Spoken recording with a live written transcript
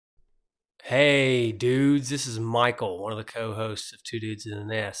Hey, dudes, this is Michael, one of the co hosts of Two Dudes in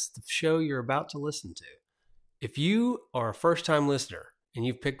an S, the show you're about to listen to. If you are a first time listener and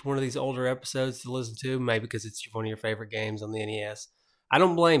you've picked one of these older episodes to listen to, maybe because it's one of your favorite games on the NES, I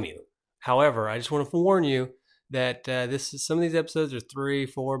don't blame you. However, I just want to warn you that some of these episodes are 3,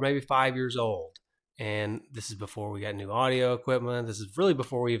 4, maybe 5 years old. And this is before we got new audio equipment. This is really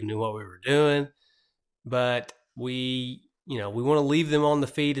before we even knew what we were doing. But we want to leave them on the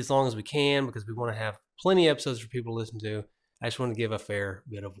feed as long as we can because we want to have plenty of episodes for people to listen to. I just want to give a fair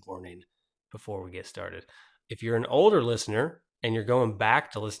bit of warning before we get started. If you're an older listener and you're going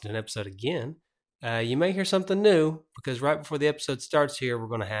back to listen to an episode again, you may hear something new because right before the episode starts here, we're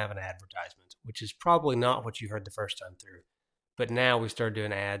going to have an advertisement, which is probably not what you heard the first time through. But now we started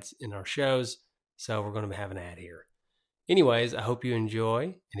doing ads in our shows, so we're going to have an ad here. Anyways, I hope you enjoy.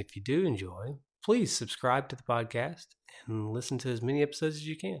 And if you do enjoy, please subscribe to the podcast and listen to as many episodes as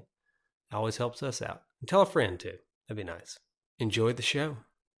you can. It always helps us out. And tell a friend too. That'd be nice. Enjoy the show.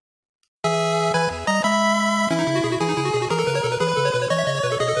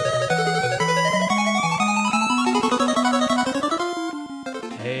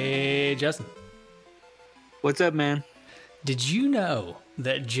 Hey, Justin. What's up, man? Did you know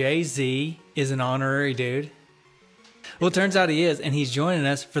that Jay-Z is an honorary dude? Well, it turns out he is, and he's joining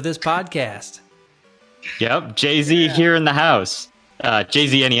us for this podcast. Yep, Jay-Z here in the house.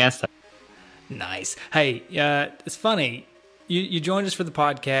 Jay-Z NES. Nice. Hey, it's funny. You joined us for the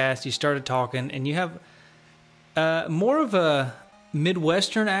podcast. You started talking, and you have more of a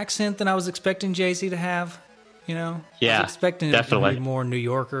Midwestern accent than I was expecting Jay-Z to have. You know, Yeah, I was expecting definitely. it to be more New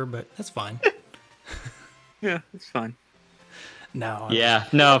Yorker, but that's fine. Yeah, it's fine. No.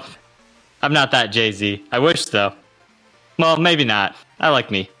 No, I'm not that Jay-Z. I wish though. Well, maybe not. I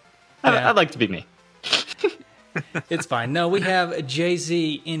like me. Yeah. I'd like to be me. It's fine. No, we have a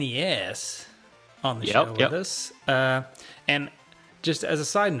Jay-Z NES on the show with us. And just as a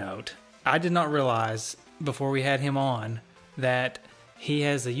side note, I did not realize before we had him on that he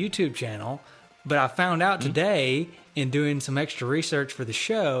has a YouTube channel, but I found out today in doing some extra research for the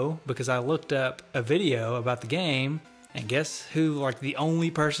show because I looked up a video about the game, and guess who, like, the only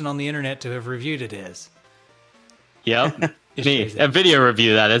person on the internet to have reviewed it is? Yep, me. Jay-Z. A video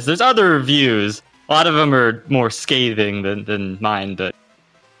review, that is. There's other reviews. A lot of them are more scathing than mine, but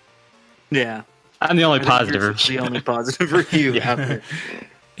Yeah, I'm the only I think positive yours is review. the only positive review out there.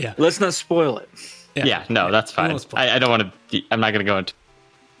 Yeah. Let's not spoil it. Yeah, no, that's fine. Almost spoiled. I don't want to. I'm not going to go into.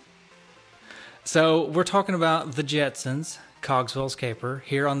 So we're talking about the Jetsons, Cogswell's Caper,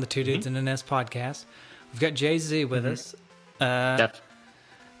 here on the Two Dudes in an S podcast. We've got Jay-Z with us.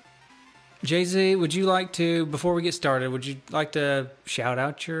 Jay-Z, would you like to, before we get started, would you like to shout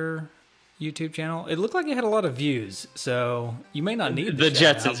out your YouTube channel? It looked like it had a lot of views, so you may not need The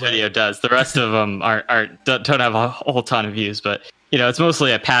shout Jetsons out, but- video does. The rest of them don't have a whole ton of views, but it's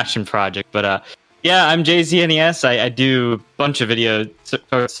mostly a passion project. But yeah, I'm Jay-Z NES. I do a bunch of videos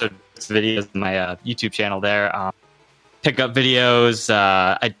on my YouTube channel there. Pickup videos.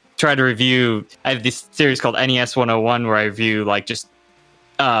 I try to review. I have this series called NES 101 where I review like just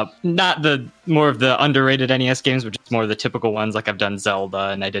not the more of the underrated NES games, but just more of the typical ones. Like I've done Zelda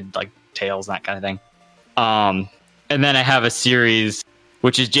and I did like Tales and that kind of thing. And then I have a series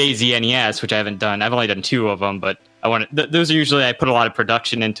which is Jay-Z NES, which I haven't done. I've only done 2 of them, but I want those are usually I put a lot of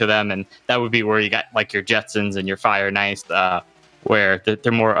production into them, and that would be where you got like your Jetsons and your Fire and Ice, where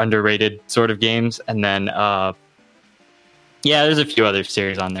they're more underrated sort of games. And then there's a few other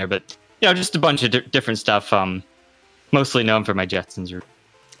series on there, but just a bunch of different stuff. Mostly known for my Jetsons.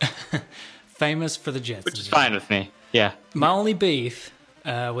 Famous for the Jetsons. Which is fine with me. Yeah. My only beef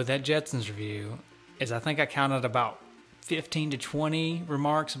with that Jetsons review is I think I counted about 15 to 20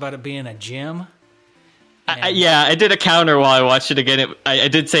 remarks about it being a gym. I did a counter while I watched it again. I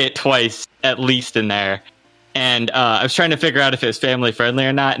did say it twice, at least, in there. And I was trying to figure out if it was family friendly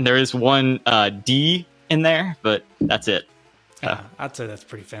or not. And there is one D in there, but that's it. I'd say that's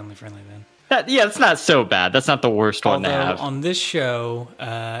pretty family friendly then. It's not so bad. That's not the worst one to Although have. on this show,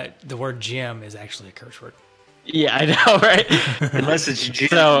 the word gym is actually a curse word. Yeah, I know, right? Unless it's Jim,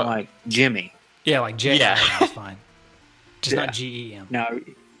 So- like Jimmy. Yeah, like J. Yeah. That's fine. Just Yeah. not GEM. Now,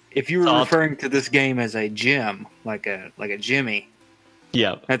 if you were So I'll- referring to this game as a gym, like a Jimmy,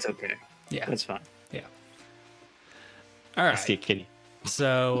 Yeah. that's okay. Yeah. That's fine. All I see a right. kitty.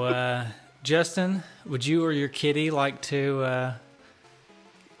 So, Justin, would you or your kitty like to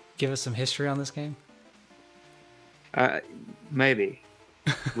give us some history on this game? Maybe.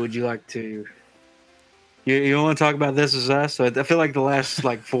 Would you like to You don't want to talk about This Is Us? So I feel like the last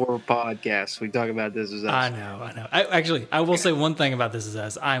like 4 podcasts we talk about This Is Us. I know. I will say one thing about This Is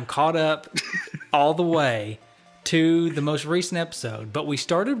Us. I'm caught up all the way to the most recent episode, but we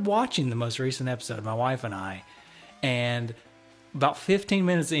started watching the most recent episode, my wife and I, and about 15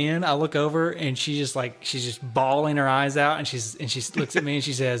 minutes in, I look over and she's just bawling her eyes out, and she looks at me and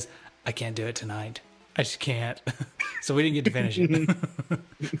she says, "I can't do it tonight. I just can't." So we didn't get to finish it.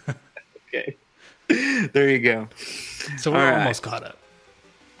 Okay. There you go. So we're All right. almost caught up.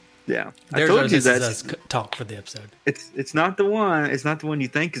 Yeah. There's I our told you This Is that Us talk for the episode. it's not the one. It's not the one you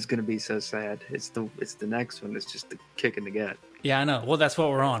think is going to be so sad. It's the next one. It's just the kick in the gut. Yeah, I know. Well, that's what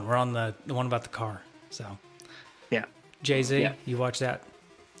we're on. We're on the one about the car. So, Yeah. Jay-Z, Yeah. you watch that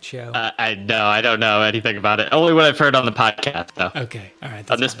show? I don't know anything about it. Only what I've heard on the podcast, though. Okay, all right. On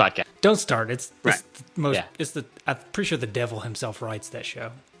that's this fine. podcast. Don't start. It's Right. the most. Yeah. It's the. I'm pretty sure the devil himself writes that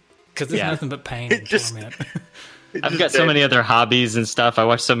show because there's Yeah. nothing but pain It and just- torment. I've got so many other hobbies and stuff. I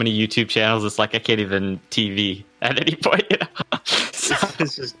watch so many YouTube channels. It's like I can't even TV at any point. You know? So,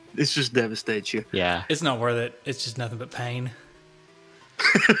 It's just devastates you. yeah. It's not worth it. It's just nothing but pain.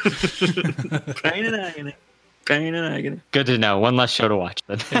 Pain and agony. Pain and agony. Good to know. One less show to watch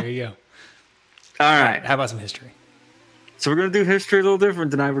then. There you go. All right. How about some history? So we're going to do history a little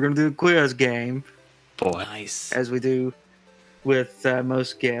different tonight. We're going to do a quiz game, Boy. Nice. as we do with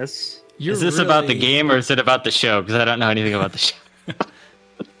most guests. You're Is this about the really- game or is it about the show? Because I don't know anything about the show.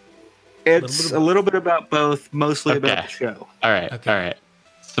 It's a little bit about both, mostly about Okay. the show. All right. Okay. All right.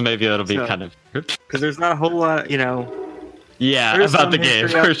 So maybe it'll be So- kind of. Because there's not a whole lot, Yeah, There's about some the game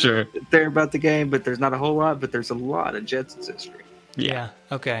history for out sure. there about the game, but there's not a whole lot, but there's a lot of Jetsons history. Yeah.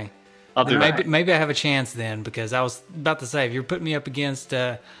 Okay. I'll do Maybe that. maybe I have a chance then, because I was about to say, if you're putting me up against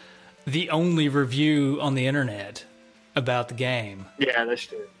the only review on the internet about the game, Yeah, that's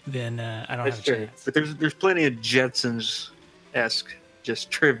true. then I don't That's have a true. chance. But there's plenty of Jetsons-esque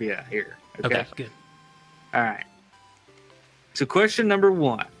just trivia here. Okay, good. All right. So question number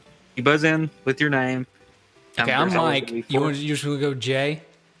 1. You buzz in with your name. Okay, Numbers I'm always Mike. gonna be You four. want to usually go Jay?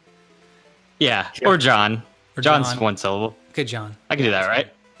 Yeah, or John. Or John's John. one syllable. Okay, John. I can do that, right?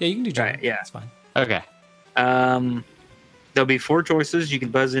 Yeah, you can do John. Right, yeah. That's fine. Okay. There'll be 4 choices. You can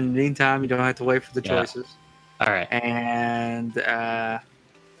buzz in at any time. You don't have to wait for the Yeah. choices. All right. And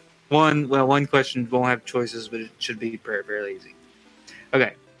one question won't have choices, but it should be fairly easy.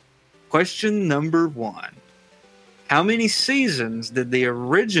 Okay. Question number 1. How many seasons did the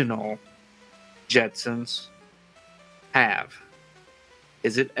original Jetsons have?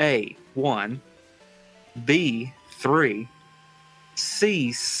 Is it A, 1, B, 3,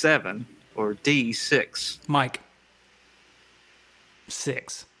 C, 7, or D, 6? Mike.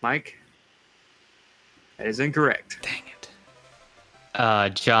 6. Mike? That is incorrect. Dang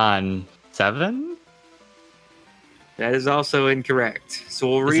it. John 7? That is also incorrect. So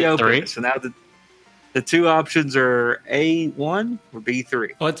we'll Is it reopen 3? it. So now the 2 options are A1 or B3.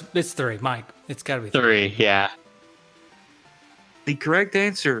 Well, it's 3, Mike. It's got to be 3. 3, yeah. The correct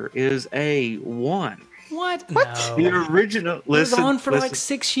answer is A1. What? The No. original. It was Listen, on for listen. like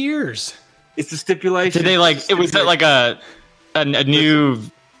 6 years. It's a stipulation. Did they it was it like a new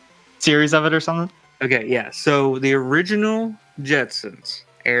series of it or something? Okay, yeah. So the original Jetsons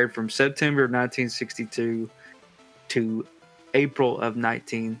aired from September of 1962 to April of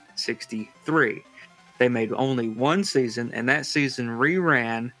 1963. They made only 1 season, and that season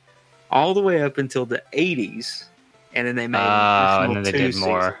reran all the way up until the 80s, and then they made an and then they additional did 2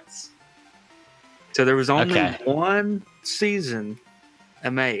 more. seasons. So there was only Okay. 1 season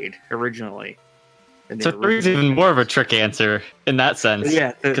made originally. in the So 3 is even more of a trick answer in that sense.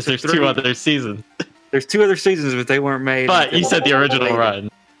 Yeah, Because there's 2 three- other seasons. There's 2 other seasons, but they weren't made. But until you said the original later. run.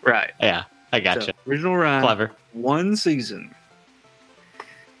 Right. Yeah, I gotcha. So, original run. Clever. 1 season.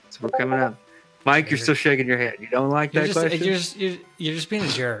 So we're coming up. Mike, you're still shaking your head. You don't like You're that just, question? you're just being a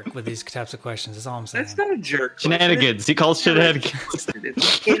jerk with these types of questions. That's all I'm saying. That's not a jerk. question. Shenanigans. He calls shenanigans.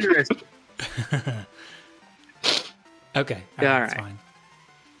 It's interesting. Okay. Yeah, That's all right. fine.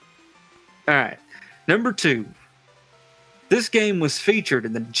 All right. Number 2. This game was featured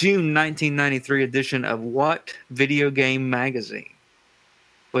in the June 1993 edition of what video game magazine?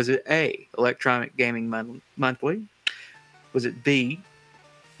 Was it A, Electronic Gaming Monthly? Was it B,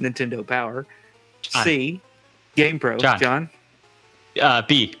 Nintendo Power? C, GamePro? John.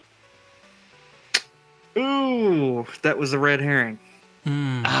 B. Ooh, that was a red herring.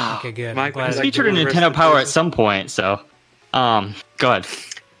 Okay, good. Mike, I'm glad was It's I- featured in the rest Nintendo of the Power at choices? some point, so go ahead.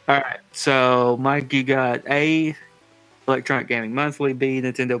 All right. So, Mike, you got A, Electronic Gaming Monthly, B,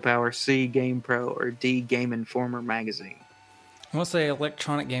 Nintendo Power, C, GamePro, or D, Game Informer magazine. I want to say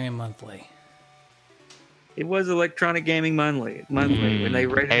Electronic Gaming Monthly. It was Electronic Gaming Monthly when they there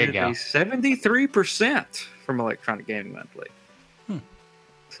rated you it a go. 73% from Electronic Gaming Monthly.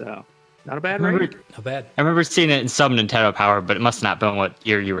 So, not a bad Remember- rating. Not bad. I remember seeing it in some Nintendo Power, but it must not have been what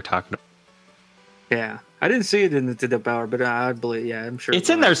year you were talking about. Yeah, I didn't see it in the Nintendo Power, but I believe, yeah, I'm sure It's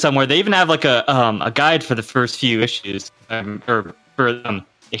it in there was. somewhere. They even have like a guide for the first few issues, or for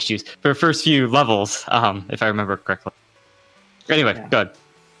issues for the first few levels, if I remember correctly. Anyway, Yeah. good.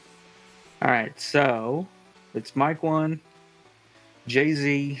 All right, so it's Mike 1,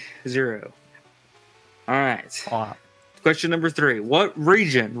 Jay-Z 0. All right. Wow. Question number 3. What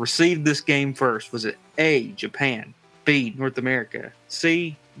region received this game first? Was it A, Japan, B, North America,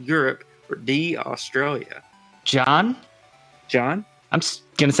 C, Europe, or D, Australia? John, John? I'm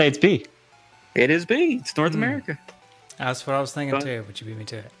gonna say it's B. It is B. It's North America. That's what I was thinking But- too, but you beat me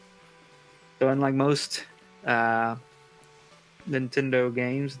to it. So unlike most Nintendo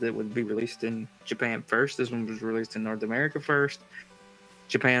games that would be released in Japan first, this one was released in North America first,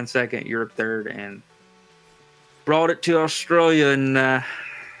 Japan second, Europe third, and brought it to Australia in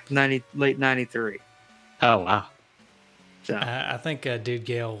late 93. Oh wow. So I think Dude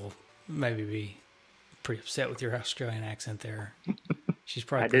Gail will maybe be pretty upset with your Australian accent there. She's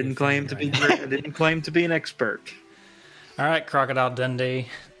probably. I pretty didn't claim to offended be right now. I didn't claim to be an expert. All right, Crocodile Dundee.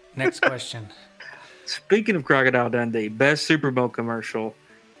 Next question. Speaking of Crocodile Dundee, best Super Bowl commercial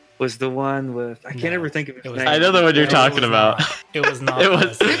was the one with I can't No, ever think of his it was- name. I know the one you're It talking was about. not- It was not. It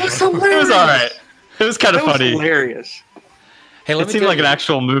was. the It best. was all right. It was kind of That was funny. hilarious. Hey, let It me seemed tell like an you.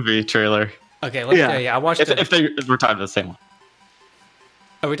 actual movie trailer. Okay, let me Yeah. tell you. I watched. If it. we're talking about the same one.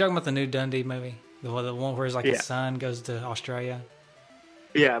 Are we talking about the new Dundee movie? The one where his Yeah. his son goes to Australia.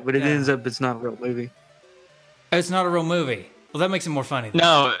 Yeah, but it Yeah. ends up it's not a real movie. It's not a real movie. Well, that makes it more funny. then.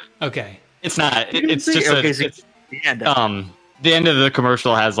 No, Okay. it's not. You didn't It's see- just okay, so- it's, Yeah, the end of the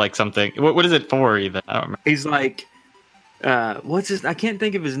commercial has like something. What is it for even? I don't remember. he's like, what's his? I can't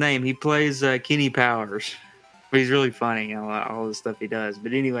think of his name. He plays Kenny Powers, but he's really funny. All the stuff he does.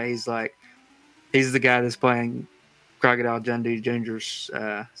 But anyway, he's the guy that's playing Crocodile Dundee Jr.'s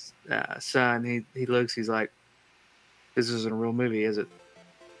son. He looks. He's like, this isn't a real movie, is it?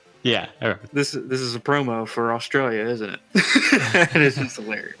 Yeah. I remember. This is a promo for Australia, isn't it? And it's just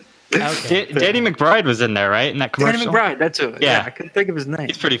hilarious. Okay. Danny McBride was in there, right? In that Danny commercial. McBride, that's it. Yeah. I couldn't think of his name.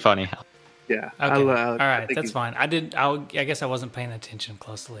 He's pretty funny. Yeah. Okay. I All think right, that's he's- fine. I guess I wasn't paying attention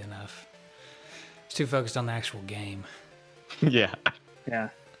closely enough. I was too focused on the actual game. Yeah. Yeah.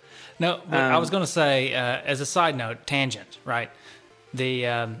 No, but I was going to say, as a side note, tangent, right?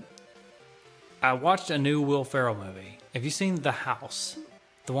 I watched a new Will Ferrell movie. Have you seen The House?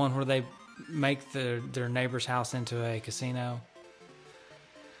 The one where they make their neighbor's house into a casino?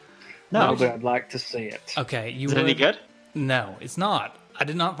 No, but I'd like to see it. Okay, you Is it any would- good? No, it's not. I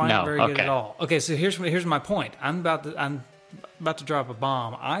did not find No, it very good okay. at all. Okay, so here's my point. I'm about to drop a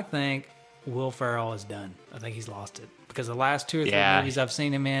bomb. I think Will Ferrell is done. I think he's lost it because the last 2 or 3 Yeah. movies I've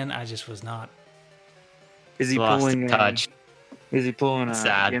seen him in, I just was not. Is he Lost pulling? touch. Is he pulling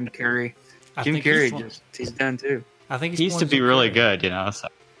Sad. Jim Carrey? I Jim think Carrey he's done too. I think He used to pulling be Jim really Carrey. good, you know. So.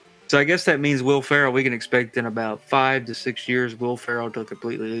 So I guess that means Will Ferrell. We can expect in about 5 to 6 years, Will Ferrell to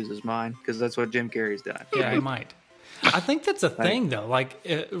completely lose his mind because that's what Jim Carrey's done. Yeah, he might. I think that's a thing though. Like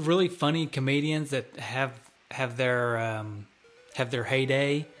really funny comedians that have their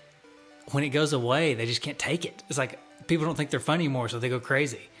heyday. When it goes away, they just can't take it. It's like people don't think they're funny anymore, so they go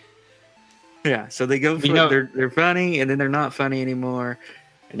crazy. Yeah. So they go for You know- they're funny and then they're not funny anymore,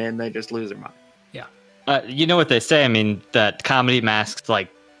 and then they just lose their mind. Yeah. You know what they say? I mean, that comedy masks like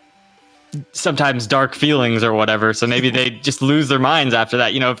sometimes dark feelings or whatever. So maybe they just lose their minds after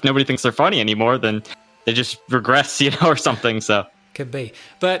that. You know, if nobody thinks they're funny anymore, then they just regress, you know, or something. So Could be,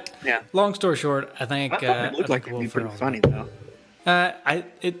 but Yeah. long story short, I think I thought it looked like it'd Will be pretty Ferrell's funny better.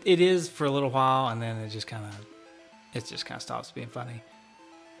 though. It is for a little while, and then it just kind of stops being funny.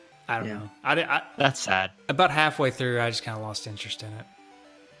 I don't Yeah. know. I that's sad. about halfway through, I just kind of lost interest in it.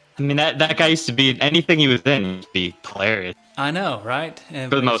 I mean, that guy used to be anything he was in used to be hilarious. I know, right? And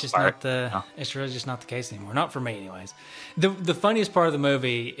For the but most it's just part, not the. no. It's really just not the case anymore. Not for me, anyways. The funniest part of the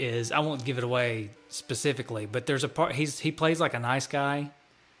movie is I won't give it away specifically, but there's a part he plays like a nice guy,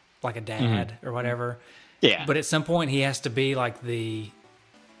 like a dad or whatever. Yeah. But at some point, he has to be like the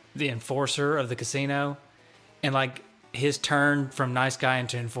enforcer of the casino, and like his turn from nice guy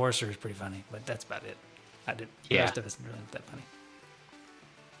into enforcer is pretty funny. But that's about it. The Yeah. rest of it's really not that funny.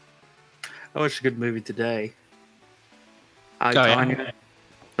 I watched a good movie today. yeah. Tanya.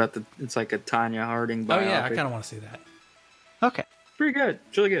 It's like a Tanya Harding Oh biopic. yeah, I kind of want to see that. Okay. Pretty good.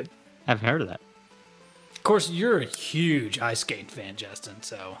 It's really good. I haven't heard of that. Of course, you're a huge ice skate fan, Justin.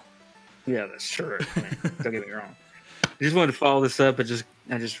 So Yeah, that's true. Don't get me wrong. I just wanted to follow this up. I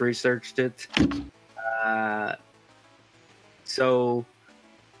just researched it. So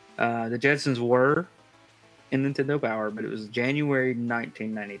the Jetsons were in Nintendo Power, but it was January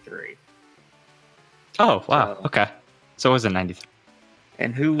 1993. Oh wow. So- Okay. So it was in '93.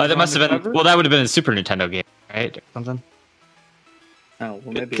 And who? Oh, that was must on have the been. cover? Well, that would have been a Super Nintendo game, right? Or something. Oh,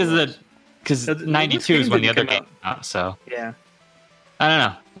 well, maybe Because it was. because No, this '92 is game when the didn't other come game came out. So Yeah. I don't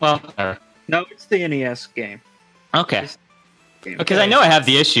know. Well, whatever. No, it's the NES game. Okay. Game. Because I know I have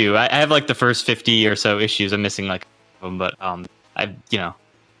the issue. I have like the first 50 or so issues. I'm missing like them, but I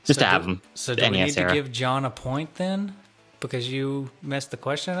just to have them. So the do we need NES to era. give John a point then? Because you messed the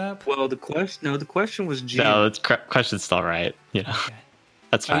question up? Well, the question was June. No, it's question's still right. You know, Okay.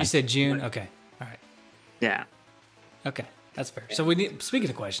 that's Oh, fine. you said June? Okay. All right. Yeah. Okay. That's fair. So we need, speaking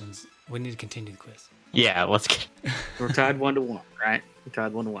of questions, we need to continue the quiz. Yeah, let's get. We're tied 1-1, right? We're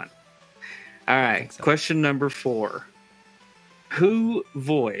tied 1-1. All right. think so. Question number 4. Who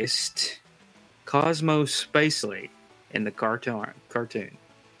voiced Cosmo Spacely in the cartoon?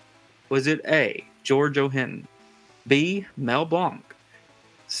 Was it A, George O'Henton, B, Mel Blanc,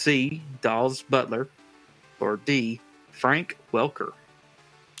 C, Dawes Butler, or D, Frank Welker?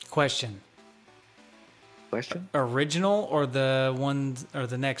 Question. Question? Original or the ones or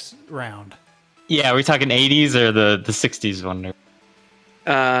the next round? Yeah, are we talking 80s or the 60s one?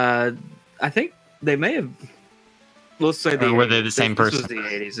 I think they may have. Let's say the Or were they 80s. the same This was person? the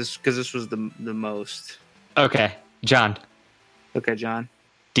 80s. Because this was the most. Okay, John Okay, John.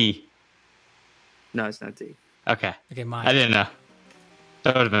 D. No, it's not D. Okay, Okay, Mike. I didn't know.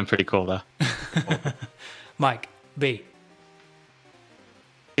 That would have been pretty cool though. Mike, B.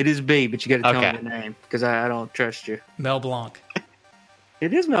 It is B, but you got to tell Okay. me the name because I don't trust you. Mel Blanc.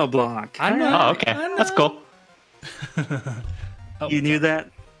 It is Mel Blanc. I know. Oh, okay, I know. that's cool. Oh, You knew that?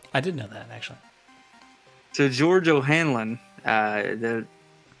 I did know that, actually. So George O'Hanlon, the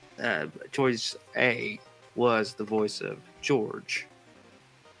choice A was the voice of George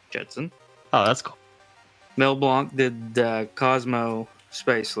Jetson. Oh, that's cool. Mel Blanc did Cosmo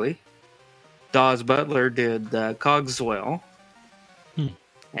Spacely. Dawes Butler did Cogswell.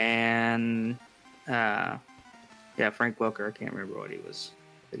 And Frank Welker. I can't remember what he was,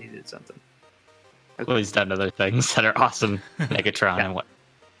 but he did something. Well, he's done other things that are awesome. Megatron and what?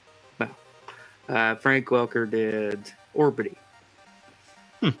 Frank Welker did Orbity.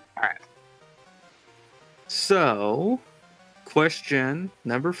 All right. So, question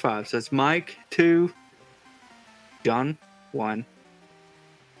number 5. So it's Mike 2, John 1.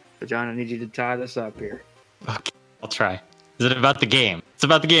 So John, I need you to tie this up here. Okay, I'll try. Is it about the game? It's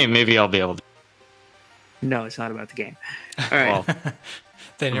about the game. Maybe I'll be able to. No, it's not about the game. All right. Well,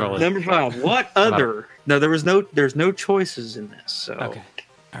 Then you're Roll it. Number 5. What other? No, there's no choices in this. So, okay.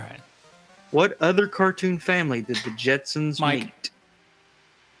 All right. what other cartoon family did the Jetsons Mike. meet?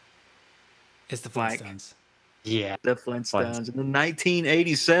 It's the Mike. Flintstones. yeah. The Flintstones. In the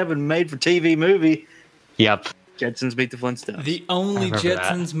 1987 made-for-TV movie, Yep. Jetsons meet the Flintstones. The only remember that.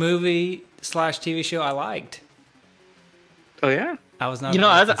 Jetsons movie / TV show I liked. Oh yeah. I was not. You know,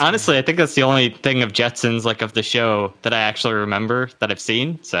 a Jetsons honestly, fan. I think that's the only thing of Jetsons, like of the show, that I actually remember that I've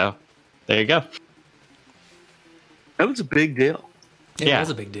seen. So, there you go. That was a big deal. It yeah. was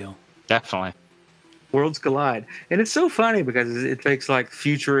a big deal. Definitely. Worlds collide, and it's so funny because it takes like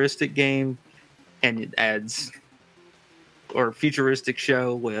futuristic game, and it adds or futuristic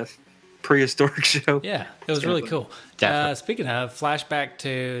show with prehistoric show. Yeah, it was really cool. Definitely. Speaking of, flashback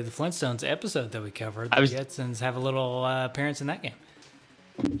to the Flintstones episode that we covered. I The was- Jetsons have a little appearance in that game.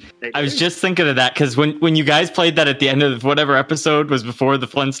 They I was do. just thinking of that because when you guys played that at the end of whatever episode was before the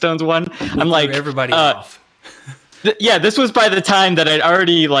Flintstones one, I'm like, Threw everybody uh, off. yeah, this was by the time that I'd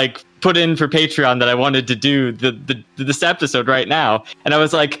already like put in for Patreon that I wanted to do this episode right now, and I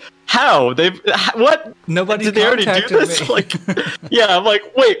was like, how what Nobody did they already do contacted this? me. Like, yeah, I'm like,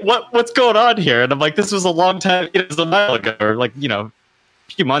 wait, what's going on here? And I'm like, this was a long time, it was a while ago, or like a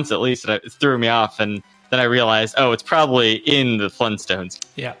few months at least, and it threw me off, and then I realized, oh, it's probably in the Flintstones.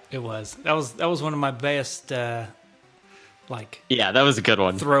 Yeah, it was. That was one of my best like Yeah, that was a good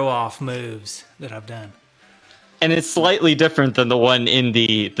one. throw off moves that I've done. And it's slightly different than the one in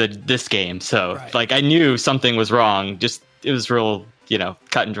this game. So Right. like I knew something was wrong. Just it was real,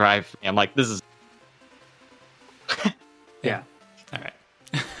 cut and dry. For me. I'm like, this is Yeah. All right.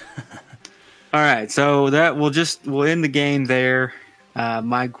 All right, so we'll end the game there.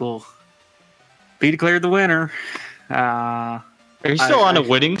 Mike will be declared the winner. Are you still on a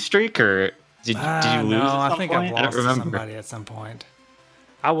winning streak, or did you lose? No, at I some think point? I've I lost don't to remember. somebody at some point.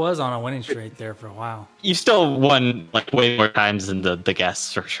 I was on a winning streak there for a while. You still won like way more times than the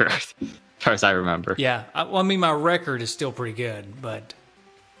guests for sure, as far as I remember. Yeah. I mean, my record is still pretty good, but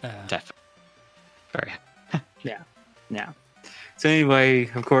Definitely. Very. Yeah. So anyway,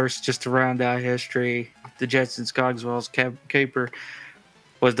 of course, just to round out history, the Jetsons Cogswell's Caper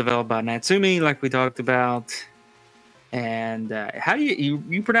was developed by Natsumi, like we talked about. And how do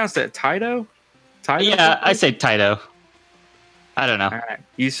you pronounce that? Taito? Taito? Yeah, I say Taito. I don't know. All right.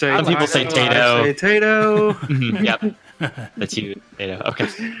 You say Some people say Taito. I say Taito. Mhm, yep. That's you, Taito. Okay.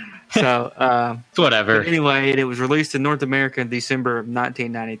 So, It's whatever. anyway, it was released in North America in December of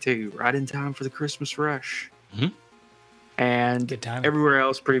 1992, right in time for the Christmas rush. Mhm. And Good timing. everywhere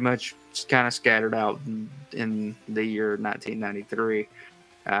else pretty much kind of scattered out in the year 1993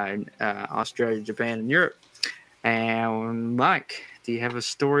 in Australia, Japan, and Europe. And Mike, do you have a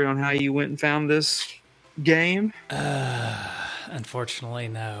story on how you went and found this game? unfortunately,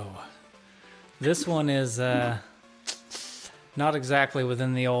 no. This one is not exactly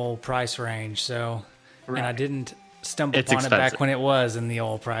within the old price range, so and I didn't stumble It's upon it expensive. back when it was in the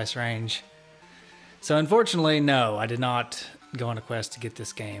old price range. So unfortunately, no, I did not go on a quest to get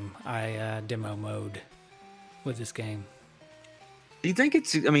this game. I demo mode with this game. Do you think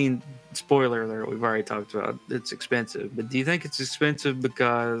it's, I mean, spoiler alert, we've already talked about it's expensive, but do you think it's expensive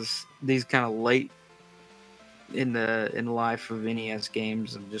because these kind of late in the life of NES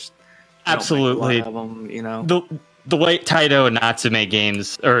games and just they don't make Absolutely. a lot of them, you know? The late Taito and Natsume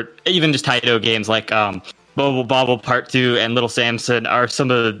games, or even just Taito games like Bobble Bobble Part 2 and Little Samson are some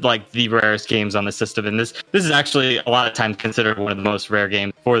of like the rarest games on the system. And this is actually a lot of times considered one of the most rare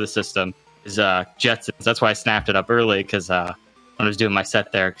games for the system is Jetsons. That's why I snapped it up early because when I was doing my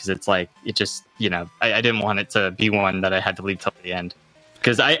set there, because it's like, it just, you know, I didn't want it to be one that I had to leave till the end.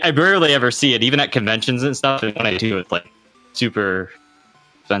 Because I rarely ever see it, even at conventions and stuff. And when I do, it's like super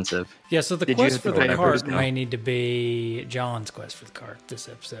expensive. Yeah, so the Did you quest have for to the pay cart first? No. may need to be John's quest for the cart this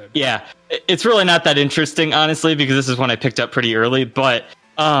episode. Yeah, it's really not that interesting, honestly, because this is one I picked up pretty early. But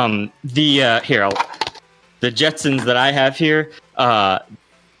the Jetsons that I have here,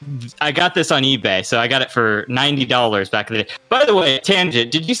 I got this on eBay, so I got it for $90 back in the day. By the way,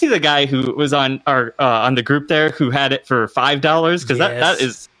 tangent, did you see the guy who was on our on the group there who had it for $5? Because Yes. that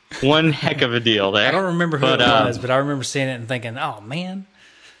is one heck of a deal there. I don't remember who But, it was, but I remember seeing it and thinking, "Oh man,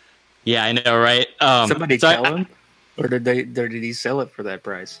 Yeah, I know, right? Somebody so tell him? Or did he sell it for that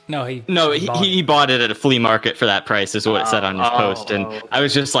price? no, he bought he bought it at a flea market for that price, is what it said on his post, and okay. I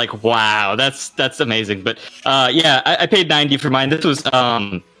was just like, "Wow, that's amazing." But yeah, I paid $90 for mine. This was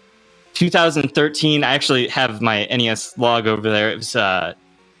 2013. I actually have my NES log over there. It was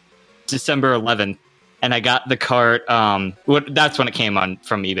December 11th, and I got the cart. That's when it came on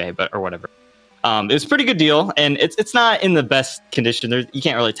from eBay, or whatever. It was a pretty good deal, and it's not in the best condition. You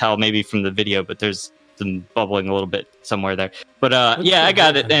can't really tell maybe from the video, but there's some bubbling a little bit somewhere there. But yeah, I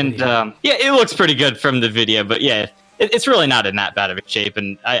got good it, from and video. yeah, it looks pretty good from the video. But yeah, it's really not in that bad of a shape,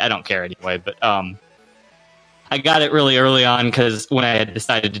 and I don't care anyway. But I got it really early on because when I had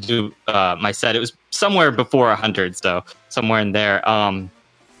decided to do my set, it was somewhere before 100, so somewhere in there.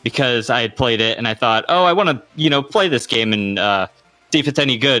 Because I had played it, and I thought, oh, I want to play this game and see if it's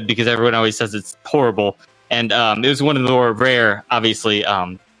any good, because everyone always says it's horrible. And it was one of the more rare, obviously,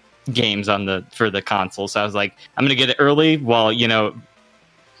 games for the console. So I was like, I'm gonna get it early while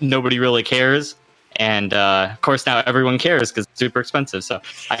nobody really cares. And of course now everyone cares because it's super expensive. So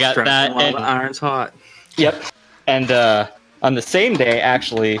I got that. While And, the iron's hot. yep. And on the same day,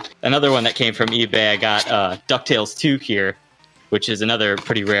 actually, another one that came from eBay, I got DuckTales 2 here, which is another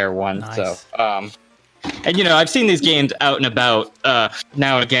pretty rare one. Nice. So and I've seen these games out and about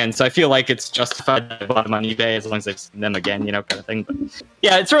now and again, so I feel like it's justified that I bought them on eBay as long as I've seen them again, kind of thing. But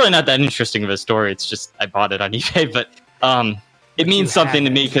yeah, it's really not that interesting of a story. It's just I bought it on eBay, but it means you something to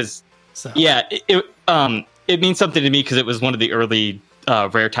have me it. because So yeah, it means something to me because it was one of the early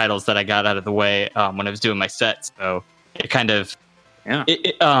rare titles that I got out of the way when I was doing my set. So it kind of Yeah.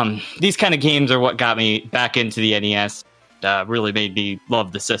 these kind of games are what got me back into the NES. Really made me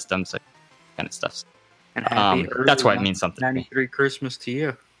love the system, so kind of stuff. And happy early That's why it means something to me. 93 Christmas to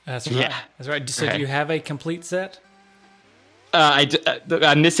you. that's right. Yeah. That's right. So Okay. do you have a complete set?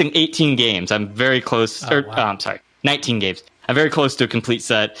 I'm missing 18 games. I'm very close. Oh, wow. I'm sorry, 19 games. I'm very close to a complete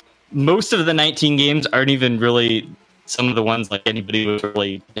set. Most of the 19 games aren't even really some of the ones like anybody would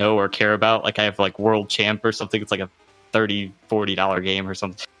really know or care about. Like I have like World Champ or something. It's like a $30-$40 game or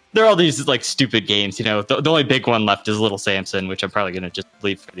something. They're all these like stupid games. The only big one left is Little Samson, which I'm probably going to just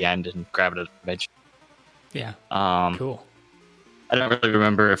leave for the end and grab it eventually. Yeah. Um, Cool. I don't really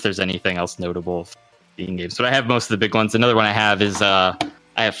remember if there's anything else notable being games, but I have most of the big ones. Another one I have is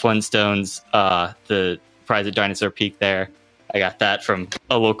I have Flintstones, the Prize at Dinosaur Peak there. I got that from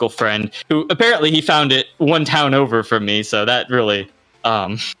a local friend who apparently he found it one town over from me. So that really,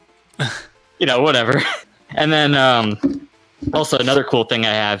 whatever. And then also another cool thing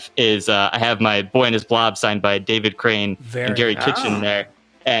I have is I have my Boy and His Blob signed by David Crane and Gary Kitchen there.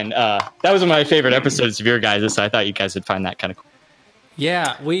 And that was one of my favorite episodes of your guys', so I thought you guys would find that kind of cool.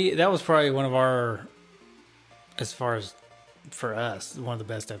 Yeah, that was probably one of our, as far as for us, one of the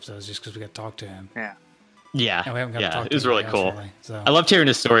best episodes just because we got to talk to him. Yeah, and we haven't got to talk to it was him really else, cool. Really, so. I loved hearing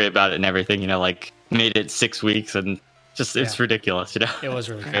his story about it and everything. Like made it 6 weeks and just it's ridiculous. It was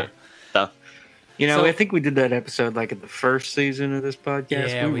really cool. Stuff. I think we did that episode like in the first season of this podcast.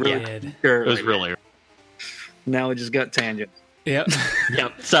 Yeah, we did. It was really. Now we just got tangent. Yep.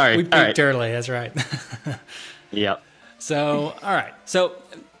 Yep. Sorry. We peaked early. That's right. Yep. So, all right. So,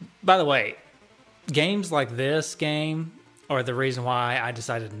 by the way, games like this game are the reason why I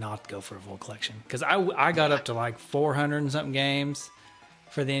decided not to go for a full collection. Because I got up to like 400 and something games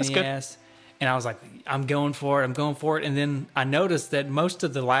for the NES. And I was like, I'm going for it. And then I noticed that most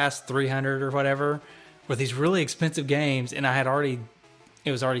of the last 300 or whatever were these really expensive games. And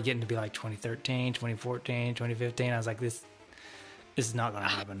it was already getting to be like 2013, 2014, 2015. I was like, this is not going to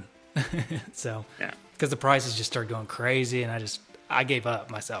happen. So, because the prices just started going crazy, and I gave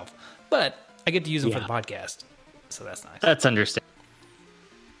up myself. But I get to use them for the podcast, so that's nice. That's understandable.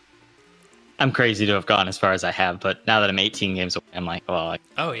 I'm crazy to have gone as far as I have, but now that I'm 18 games away, I'm like, well,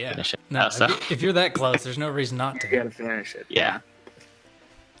 finish it. No, if you're that close, there's no reason not to. You got to finish it. Yeah.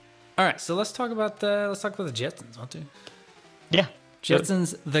 All right, so let's talk about the Jetsons, want to? Yeah.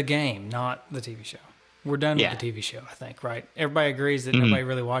 Jetsons the game, not the TV show. We're done with the TV show, I think, right? Everybody agrees that nobody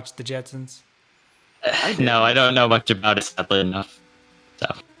really watched the Jetsons? No, I don't know much about it, sadly enough. So.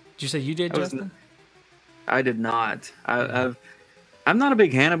 Did you say you did, Justin? I did not. I'm not a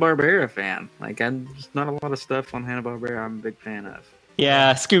big Hanna-Barbera fan. Like, there's not a lot of stuff on Hanna-Barbera I'm a big fan of.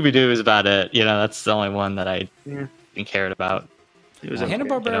 Yeah, Scooby-Doo is about it. That's the only one that I cared about.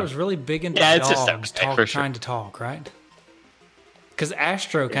 Hanna-Barbera was really big into dogs trying to talk, right? Because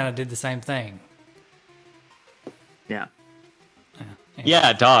Astro kind of did the same thing. Yeah.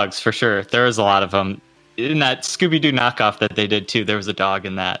 Yeah, dogs, for sure. There was a lot of them. In that Scooby-Doo knockoff that they did, too, there was a dog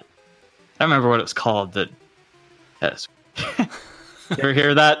in that. I don't remember what it was called. Yes. You ever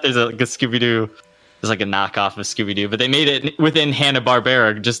hear that? There's a Scooby-Doo. There's like a knockoff of Scooby-Doo, but they made it within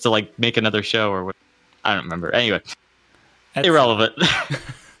Hanna-Barbera just to like make another show or what. I don't remember. Anyway, irrelevant.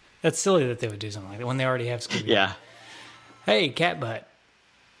 That's silly that they would do something like that when they already have Scooby-Doo. Yeah. Hey, cat butt.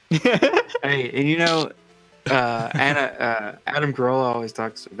 Hey, and Adam Carolla always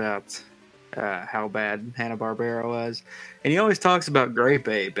talks about how bad Hanna-Barbera was. And he always talks about Grape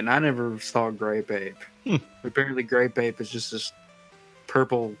Ape, and I never saw Grape Ape. Apparently Grape Ape is just this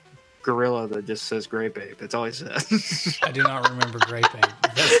purple gorilla that just says Grape Ape. That's all he says. I do not remember Grape Ape.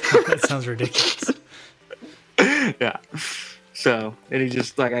 That sounds ridiculous. Yeah. So, and he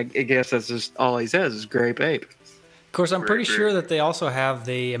just, like, I guess that's just all he says is Grape Ape. Of course, I'm pretty sure that they also have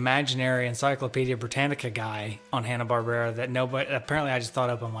the imaginary Encyclopedia Britannica guy on Hanna-Barbera that apparently I just thought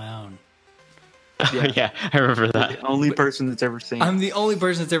up on my own. Yeah, I remember that. The only person that's ever seen I'm the only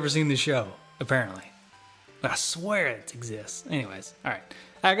person that's ever seen the show, apparently. I swear it exists. Anyways, all right.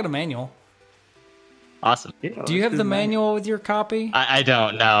 I got a manual. Awesome. Yeah, Do you have the manual with your copy? I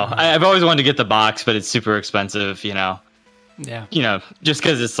don't know. I've always wanted to get the box, but it's super expensive, Yeah. Just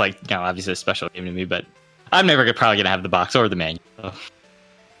because it's like, obviously a special game to me, but I'm never probably going to have the box or the manual. So.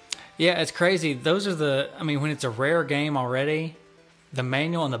 Yeah, it's crazy. Those are when it's a rare game already, the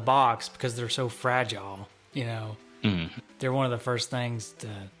manual and the box, because they're so fragile, they're one of the first things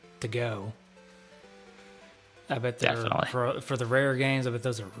to go. I bet for the rare games, I bet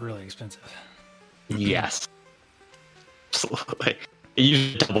those are really expensive. Yes. Absolutely. It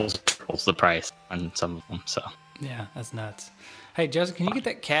usually doubles, triples the price on some of them, so. Yeah, that's nuts. Hey, Justin, can you get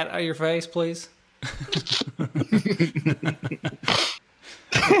that cat out of your face, please?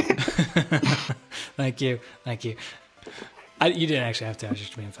 Thank you. You didn't actually have to. I was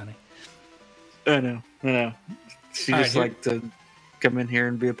just being funny. I know. She just liked to come in here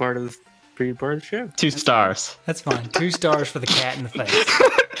and be a part of the show. 2 stars. That's fine. 2 stars for the cat in the face.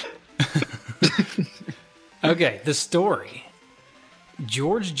 Okay, the story.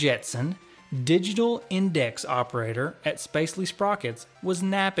 George Jetson, digital index operator at Spacely Sprockets, was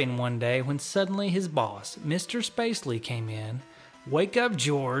napping one day when suddenly his boss, Mr. Spacely, came in. "Wake up,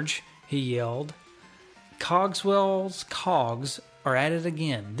 George," he yelled. "Cogswell's cogs are at it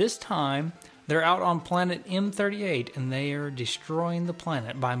again. This time, they're out on planet M38, and they are destroying the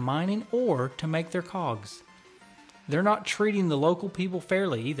planet by mining ore to make their cogs." they're not treating the local people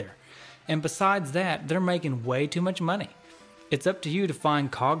fairly either. And besides that, they're making way too much money. It's up to you to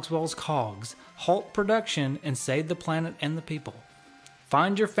find Cogswell's cogs, halt production, and save the planet and the people.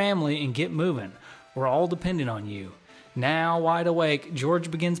 Find your family and get moving. We're all depending on you. Now, wide awake,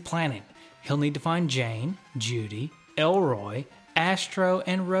 George begins planning. He'll need to find Jane, Judy, Elroy, Astro,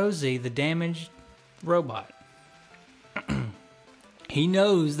 and Rosie, the damaged robot. He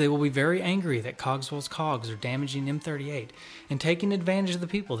knows they will be very angry that Cogswell's cogs are damaging M38 and taking advantage of the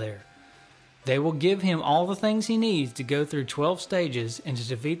people there. They will give him all the things he needs to go through 12 stages and to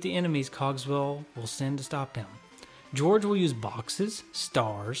defeat the enemies Cogswell will send to stop him. George will use boxes,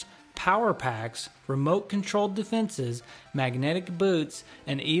 stars, power packs, remote-controlled defenses, magnetic boots,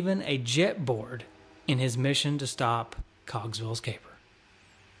 and even a jet board in his mission to stop Cogswell's caper.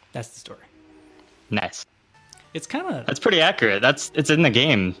 That's the story. Nice. It's kind of... That's pretty accurate. It's in the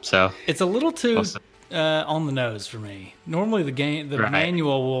game, so... It's a little too Awesome. On the nose for me. Normally the Right.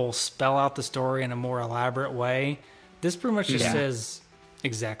 manual will spell out the story in a more elaborate way. This pretty much just says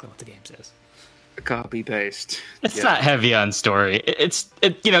exactly what the game says. Copy paste. It's Yeah. not heavy on story.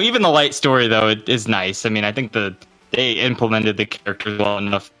 Even the light story though it is nice. I mean, I think they implemented the characters well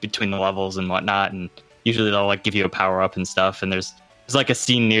enough between the levels and whatnot, and usually they'll like give you a power up and stuff. And there's like a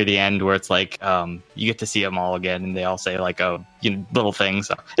scene near the end where it's like you get to see them all again, and they all say like little things.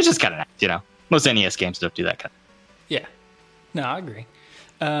 So it's just kind of nice, Most NES games don't do that kind of. Yeah. No, I agree.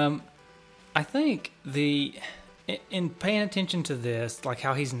 I think in paying attention to this, like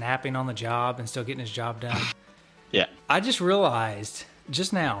how he's napping on the job and still getting his job done, Yeah. I just realized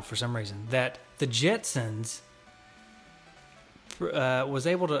just now, for some reason, that the Jetsons was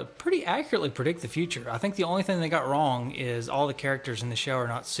able to pretty accurately predict the future. I think the only thing they got wrong is all the characters in the show are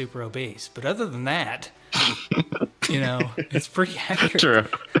not super obese. But other than that, it's pretty accurate. True.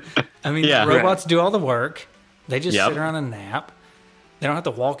 I mean, Yeah. the robots do all the work. They just Yep. sit around and nap. They don't have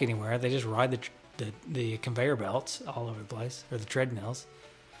to walk anywhere. They just ride the conveyor belts all over the place, or the treadmills.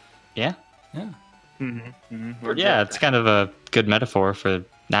 Yeah. Yeah. Yeah, it's kind of a good metaphor for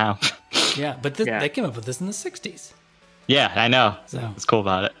now. Yeah, but they came up with this in the 60s. Yeah, I know. So- It's cool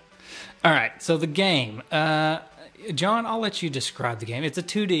about it. All right, so the game. John, I'll let you describe the game. It's a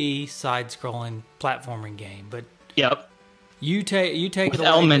 2D side-scrolling platforming game, but Yep. you take it With away.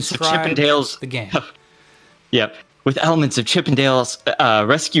 elements of Describe Chip 'n Dale's. the game. Yep. With elements of Chip 'n Dale's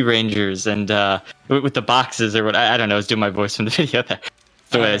Rescue Rangers and with the boxes or what. I don't know. I was doing my voice from the video there.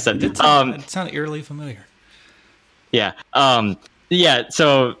 That's the way I said It it. sounded eerily familiar. Yeah. Yeah.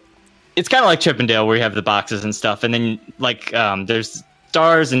 So it's kind of like Chip 'n Dale where you have the boxes and stuff. And then there's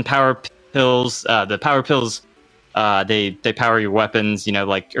stars and power pills. The power pills, they power your weapons,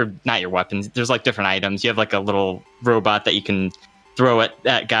 or not your weapons. There's like different items. You have like a little robot that you can throw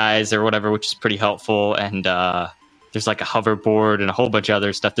at guys or whatever, which is pretty helpful. And, there's like a hoverboard and a whole bunch of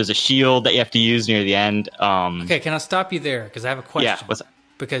other stuff. There's a shield that you have to use near the end. Okay, can I stop you there? Because I have a question. Yeah. What's that?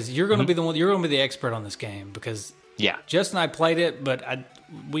 Because you're going to be the one. You're going to be the expert on this game. Because Yeah. Justin and I played it, but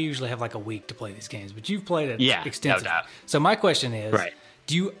we usually have like a week to play these games. But you've played it Yeah, extensively. no doubt. So my question is, Right.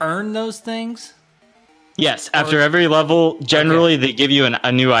 do you earn those things? Yes, after every level, generally they give you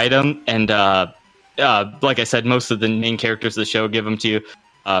a new item, and like I said, most of the main characters of the show give them to you.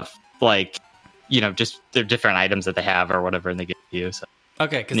 Just they're different items that they have or whatever, and they give to you. So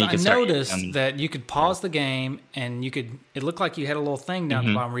Okay, because And you I can start noticed using them. that you could pause the game and it looked like you had a little thing down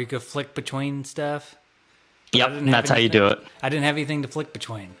the bottom where you could flick between stuff. But I yep, didn't and have that's how you do it. anything- I didn't have anything to flick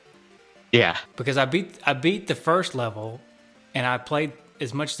between Yeah, because I beat the first level and I played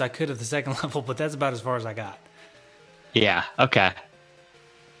as much as I could of the second level, but that's about as far as I got. yeah, okay.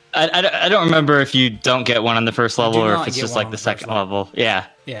 I don't remember if you don't get one on the first level do or not if it's get just one like on the the first second level. Yeah.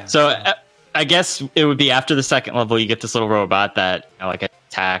 Yeah. So I guess it would be after the second level you get this little robot that like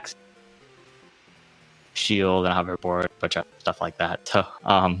attacks, shield and hoverboard, a bunch of stuff like that. So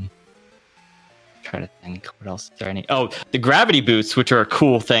trying to think what else is there any. Oh, the gravity boots, which are a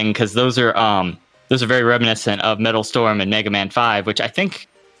cool thing because those are very reminiscent of Metal Storm and Mega Man 5, which I think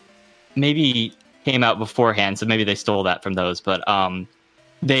maybe came out beforehand, so maybe they stole that from those. But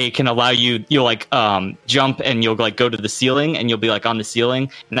they can allow you'll jump and you'll like go to the ceiling and you'll be like on the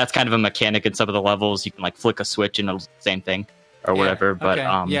ceiling, and that's kind of a mechanic in some of the levels. You can like flick a switch and it'll do the same thing or whatever. But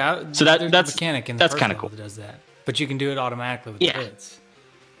yeah, so there's a that's mechanic in the that's first kind of level cool. that does that, but you can do it automatically with Yeah. the hits.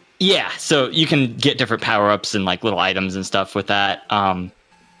 Yeah, so you can get different power-ups and like little items and stuff with that.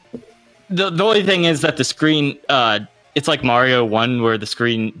 The only thing is that the screen, it's like Mario 1 where the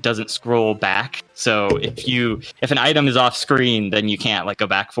screen doesn't scroll back. So if an item is off screen, then you can't like go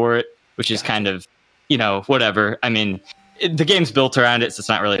back for it, which is kind of, whatever. I mean, the game's built around it, so it's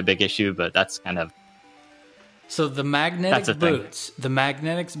not really a big issue, but that's kind of So the That's a thing.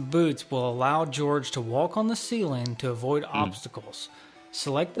 magnetic boots will allow George to walk on the ceiling to avoid Hmm. obstacles.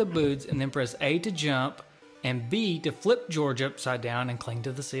 Select the boots and then press A to jump and B to flip George upside down and cling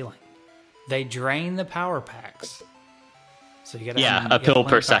to the ceiling. They drain the power packs. So you got Yeah, a pill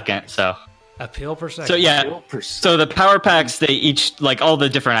per second. So a pill per second. So yeah, so the power packs, they each, like, all the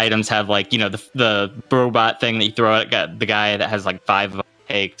different items have, like, you know, the robot thing that you throw at the guy that has like 5 of them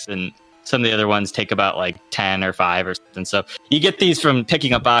takes, and some of the other ones take about like 10 or 5 or something. So you get these from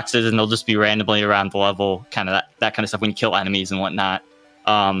picking up boxes, and they'll just be randomly around the level, kind of that kind of stuff when you kill enemies and whatnot.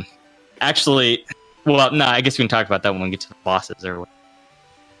 Actually, well, no, I guess we can talk about that when we get to the bosses or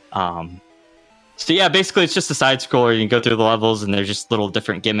so yeah, basically it's just a side scroller. You can go through the levels, and there's just little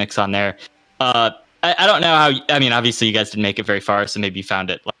different gimmicks on there. I don't know how. I mean, obviously you guys didn't make it very far, so maybe you found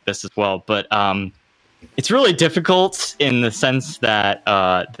it like this as well. But it's really difficult in the sense that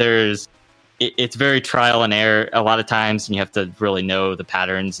it's very trial and error a lot of times, and you have to really know the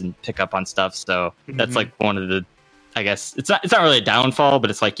patterns and pick up on stuff. So that's like one of the. I guess it's not really a downfall, but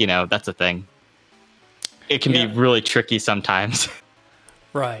it's like, you know, that's a thing. It can be really tricky sometimes.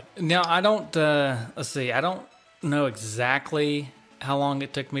 Right. Now, I don't, let's see, I don't know exactly how long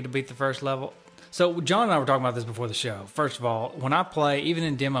it took me to beat the first level. So, John and I were talking about this before the show. First of all, when I play, even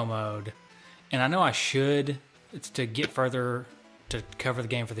in demo mode, and I know I should, it's to get further to cover the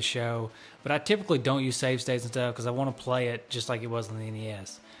game for the show, but I typically don't use save states and stuff because I want to play it just like it was on the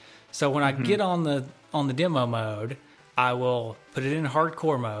NES. So, when I get on the demo mode, I will put it in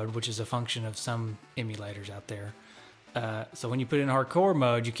hardcore mode, which is a function of some emulators out there. So when you put it in hardcore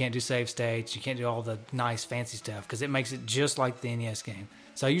mode, you can't do save states, you can't do all the nice fancy stuff because it makes it just like the NES game.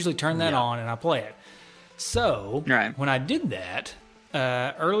 So I usually turn that on and I play it. So when I did that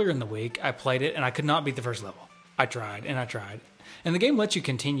earlier in the week, I played it and I could not beat the first level. I tried and I tried. And the game lets you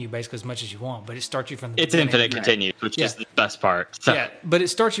continue basically as much as you want, but it starts you from the beginning. It's infinite continue, which is the best part. So. Yeah, but it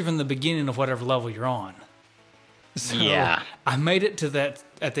starts you from the beginning of whatever level you're on. So I made it to that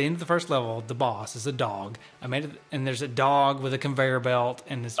at the end of the first level. The boss is a dog. I made it, and there's a dog with a conveyor belt,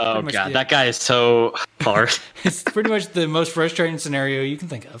 and it's pretty much that guy is so hard. It's pretty much the most frustrating scenario you can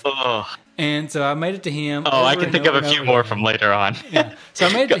think of. And so I made it to him. I can think of a few more from later on. Yeah. So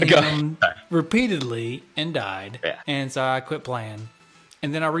I made it to him repeatedly and died, and so I quit playing.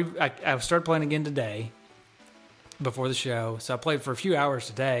 And then I started playing again today before the show. So I played for a few hours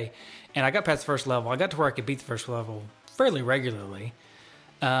today. And I got past the first level. I got to where I could beat the first level fairly regularly.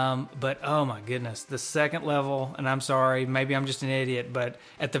 But, oh my goodness, the second level, and I'm sorry, maybe I'm just an idiot, but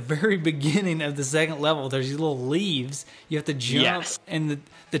at the very beginning of the second level, there's these little leaves. You have to jump, and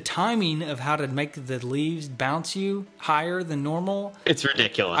the timing of how to make the leaves bounce you higher than normal. It's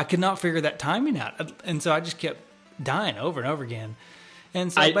ridiculous. I could not figure that timing out. And so I just kept dying over and over again. And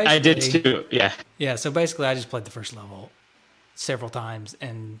so I did too, yeah. Yeah, so basically I just played the first level several times,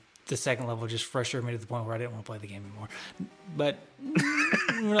 and the second level just frustrated me to the point where I didn't want to play the game anymore. But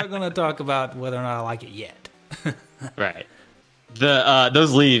we're not going to talk about whether or not I like it yet. Right.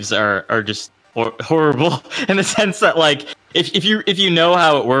 Those leaves are just horrible in the sense that, like, if you know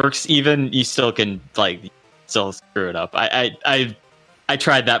how it works, even you still can still screw it up. I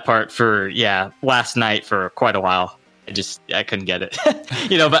tried that part for last night for quite a while. I couldn't get it,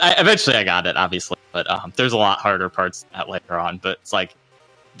 But eventually I got it, obviously. But there's a lot harder parts than that later on. But it's like.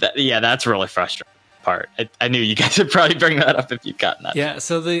 That's really frustrating part. I knew you guys would probably bring that up if you'd gotten that. Yeah,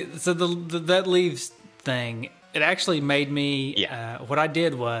 so that leaves thing, it actually made me. What I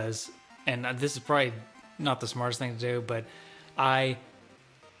did was, and this is probably not the smartest thing to do, but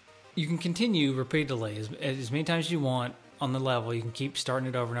you can continue repeatedly as many times as you want on the level. You can keep starting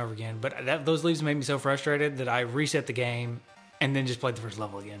it over and over again. But those leaves made me so frustrated that I reset the game and then just played the first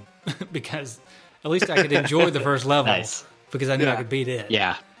level again because at least I could enjoy the first level. Nice. Because I knew I could beat it.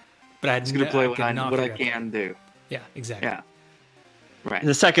 Yeah. But I just going to play what I can do. Yeah, exactly. Yeah. Right.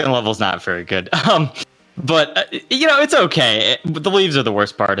 The second level's not very good. But it's okay. The leaves are the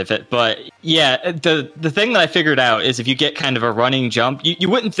worst part of it. But yeah, the thing that I figured out is if you get kind of a running jump, you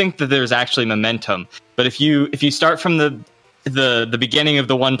wouldn't think that there's actually momentum. But if you start from the beginning of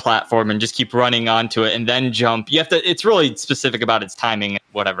the one platform and just keep running onto it and then jump, you have to. It's really specific about its timing,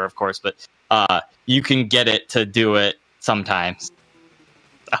 whatever, of course. But you can get it to do it sometimes.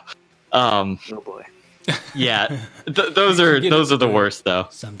 Oh boy. Yeah, those are the worst though.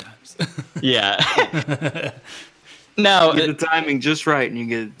 Sometimes. Yeah. Now, you get the timing just right, and you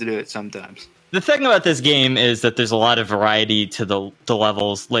get to do it sometimes. The thing about this game is that there's a lot of variety to the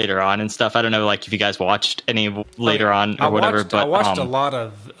levels later on and stuff. I don't know, like if you guys watched any later on or whatever. But I watched a lot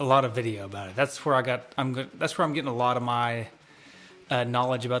of video about it. That's where I'm getting a lot of my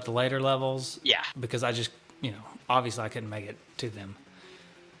knowledge about the later levels. Yeah, because obviously I couldn't make it to them.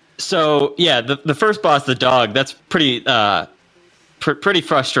 So yeah, the first boss, the dog, that's pretty pretty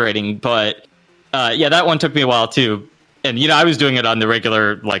frustrating. But yeah, that one took me a while too. And I was doing it on the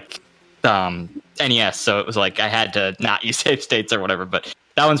regular NES, so it was like I had to not use save states or whatever. But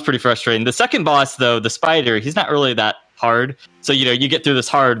that one's pretty frustrating. The second boss, though, the spider, he's not really that hard. So you get through this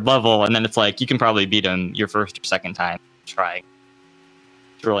hard level, and then it's like you can probably beat him your first or second time trying.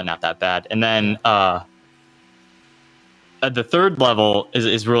 It's really not that bad. And then the third level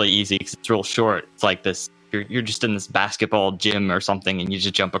is really easy because it's real short. It's like this: you're just in this basketball gym or something, and you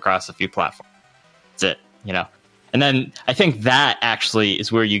just jump across a few platforms. That's it, And then I think that actually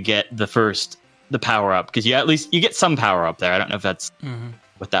is where you get the power up, because you get some power up there. I don't know if that's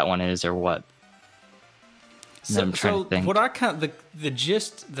what that one is or what. So what I the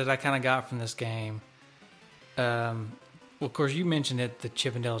gist that I kind of got from this game, well, of course you mentioned it, the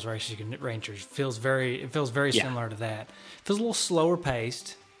Chippendales Rangers feels very similar to that. It feels a little slower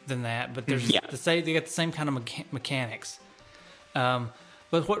paced than that, but there's they got the same kind of mechanics.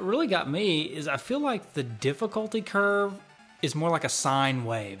 But what really got me is I feel like the difficulty curve is more like a sine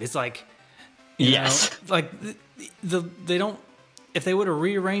wave. It's like, like they don't. If they would have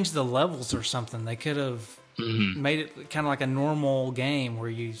rearranged the levels or something, they could have made it kind of like a normal game where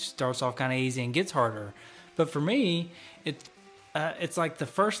you starts off kind of easy and gets harder. But for me, it's like the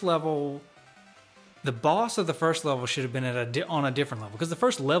first level. The boss of the first level should have been on a different level, because the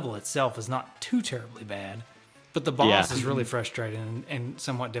first level itself is not too terribly bad. But the boss is really frustrating and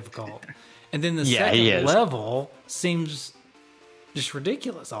somewhat difficult. And then the second level seems just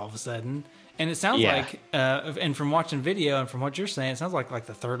ridiculous all of a sudden. And it sounds like, and from watching video and from what you're saying, it sounds like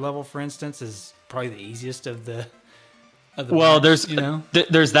the third level, for instance, is probably the easiest of the well, bunch,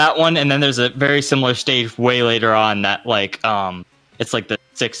 there's that one, and then there's a very similar stage way later on that it's like the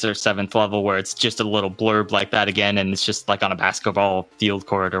 6th or 7th level where it's just a little blurb like that again, and it's just like on a basketball field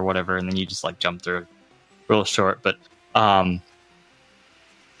court or whatever, and then you just like jump through. Real short, but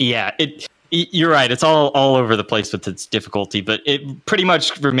you're right, it's all over the place with its difficulty, but it pretty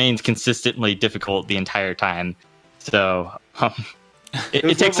much remains consistently difficult the entire time, so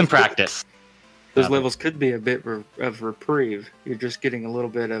it takes some practice. Those levels could be a bit of reprieve. You're just getting a little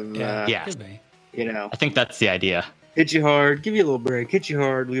bit of could be. I think that's the idea. Hit you hard, give you a little break, hit you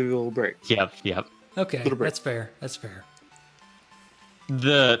hard, give you a little break. Yep. Okay, that's fair.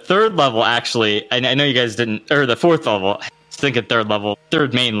 The third level, actually, I know you guys didn't, or the fourth level, I think at third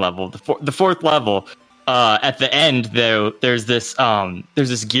main level, the fourth level, at the end, though, there's this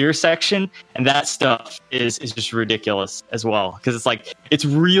gear section, and that stuff is just ridiculous as well, because it's like, it's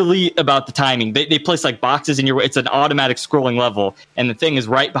really about the timing. They place like boxes in your way. It's an automatic scrolling level, and the thing is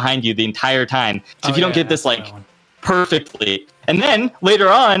right behind you the entire time. So if you don't get this like perfectly, and then later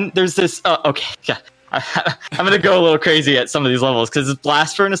on, there's this, I'm going to go a little crazy at some of these levels, because this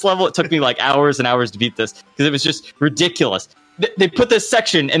blast furnace level, it took me like hours and hours to beat this, because it was just ridiculous. They put this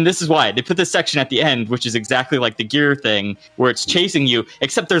section, and this is why. They put this section at the end, which is exactly like the gear thing, where it's chasing you,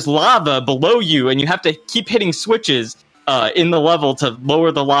 except there's lava below you, and you have to keep hitting switches in the level to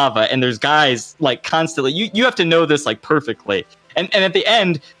lower the lava, and there's guys like constantly. You have to know this like perfectly. And at the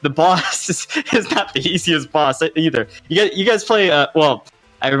end, the boss is not the easiest boss either. You guys play,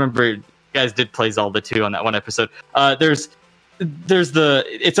 I remember... You guys did play Zelda 2 on that one episode. It's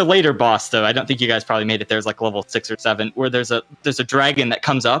a later boss though. I don't think you guys probably made it. There's like level 6 or 7 where there's a dragon that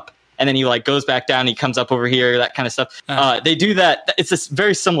comes up, and then he like goes back down. He comes up over here, that kind of stuff. They do that. It's a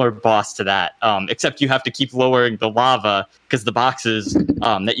very similar boss to that, except you have to keep lowering the lava because the boxes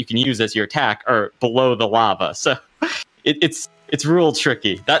that you can use as your attack are below the lava. So it's real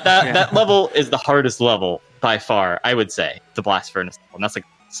tricky. That level is the hardest level by far, I would say, the blast furnace level, and that's like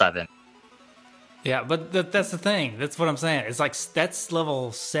 7. Yeah, but that's the thing. That's what I'm saying. It's like that's level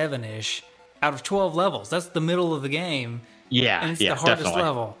 7-ish out of 12 levels. That's the middle of the game. Yeah, and it's the hardest definitely.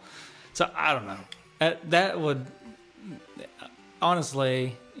 level. So I don't know. That would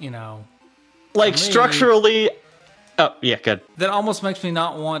honestly, like structurally. Oh yeah, good. That almost makes me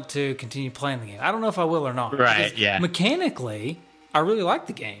not want to continue playing the game. I don't know if I will or not. Right. Yeah. Mechanically, I really like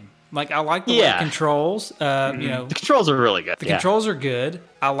the game. Like, I like the way it controls. The controls are really good. The controls are good.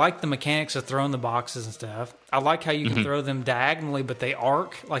 I like the mechanics of throwing the boxes and stuff. I like how you can throw them diagonally, but they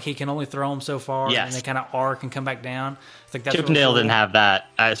arc. Like, he can only throw them so far, and they kind of arc and come back down. I think that's Chippendale really cool. didn't have that,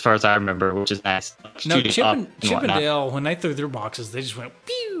 as far as I remember, which is nice. No, Chippendale, when they threw their boxes, they just went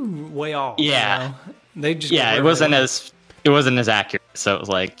pew way off. Yeah, they just it wasn't as accurate. So it was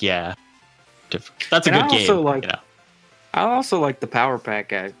like, that's a good game. I also like the power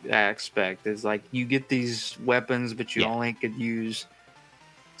pack aspect. Is like you get these weapons, but you only could use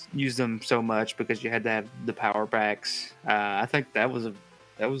use them so much because you had to have the power packs. I think that was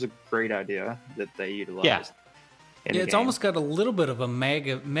a great idea that they utilized. Yeah. Yeah, it's almost got a little bit of a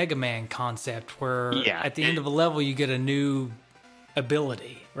Mega Man concept where at the end of a level you get a new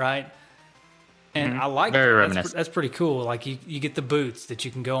ability, right? And I like that. That's pretty cool. Like you get the boots that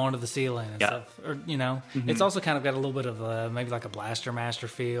you can go onto the ceiling and stuff. Or it's also kind of got a little bit of maybe like a Blaster Master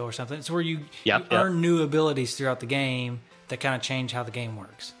feel or something. It's where you earn new abilities throughout the game that kind of change how the game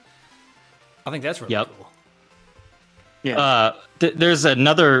works. I think that's really cool. Yeah. There's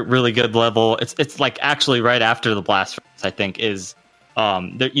another really good level. It's like actually right after the blast furnace, I think, is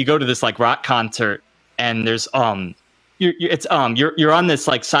you go to this like rock concert and there's you're on this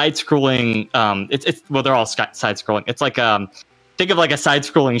like side scrolling they're all side scrolling. It's like think of like a side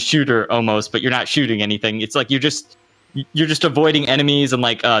scrolling shooter almost, but you're not shooting anything. It's like you're just avoiding enemies and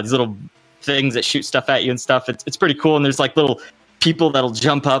like these little things that shoot stuff at you and stuff. It's pretty cool, and there's like little people that'll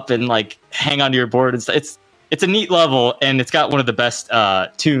jump up and like hang onto your board and stuff. It's a neat level, and it's got one of the best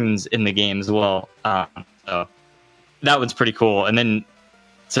tunes in the game as well. So that one's pretty cool. And then,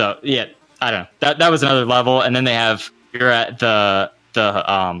 I don't know. That was another level. And then you're at the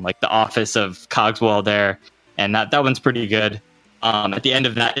office of Cogswell there, and that one's pretty good. At the end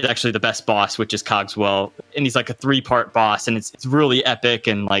of that is actually the best boss, which is Cogswell, and he's like a 3-part boss, and it's really epic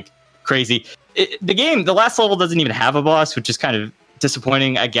and like crazy. The last level doesn't even have a boss, which is kind of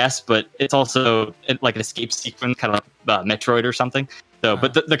disappointing, I guess, but it's also like an escape sequence, kind of like Metroid or something. So,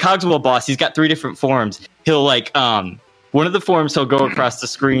 but the Cogswell boss, he's got 3 different forms. He'll like one of the forms he'll go across the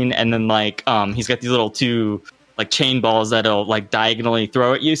screen, and then like he's got these little 2 like chain balls that'll like diagonally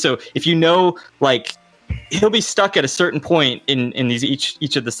throw at you. So if you know, like he'll be stuck at a certain point in these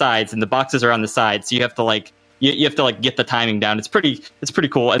each of the sides, and the boxes are on the sides, so you have to like you have to like get the timing down. It's pretty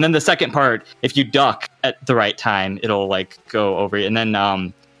cool. And then the second part, if you duck at the right time, it'll like go over you. And then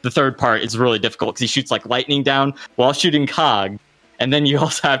the third part is really difficult because he shoots like lightning down while shooting Cog, and then you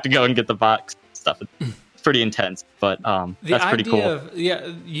also have to go and get the box stuff. It's pretty intense, but that's pretty cool.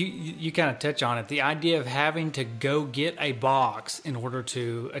 You kind of touch on it. The idea of having to go get a box in order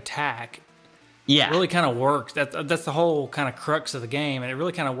to attack. Yeah, it really kind of works. That's the whole kind of crux of the game, and it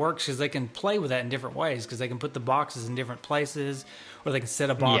really kind of works because they can play with that in different ways. Because they can put the boxes in different places, or they can set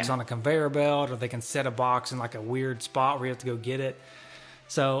a box on a conveyor belt, or they can set a box in like a weird spot where you have to go get it.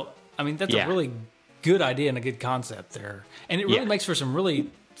 So, I mean, that's a really good idea and a good concept there, and it really makes for some really,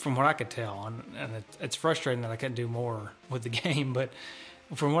 from what I could tell, and it's frustrating that I couldn't do more with the game, but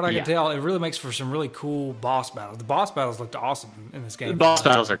from what I can tell, it really makes for some really cool boss battles. The boss battles looked awesome in this game. The boss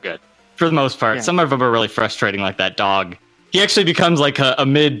battles are good. For the most part. Some of them are really frustrating, like that dog. He actually becomes like a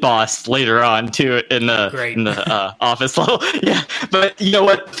mid boss later on too in the office level. Yeah, but you know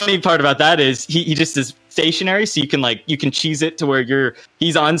what? The funny part about that is he just is stationary, so you can cheese it to where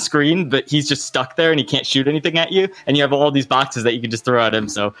he's on screen, but he's just stuck there and he can't shoot anything at you. And you have all these boxes that you can just throw at him,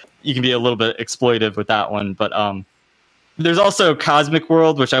 so you can be a little bit exploitive with that one. But there's also Cosmic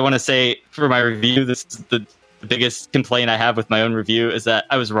World, which I want to say for my review, this is the biggest complaint I have with my own review is that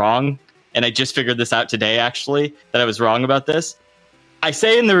I was wrong. And I just figured this out today, actually, that I was wrong about this. I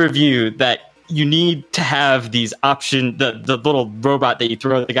say in the review that you need to have these the little robot that you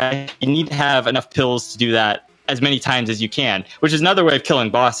throw at the guy, you need to have enough pills to do that as many times as you can, which is another way of killing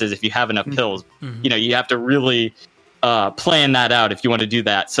bosses if you have enough pills. You know, you have to really plan that out if you want to do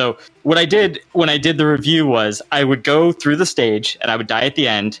that. So what I did when I did the review was I would go through the stage and I would die at the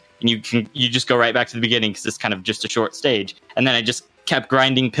end, and you just go right back to the beginning because it's kind of just a short stage. And then I just kept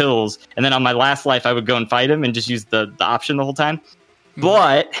grinding pills, and then on my last life I would go and fight him and just use the option the whole time.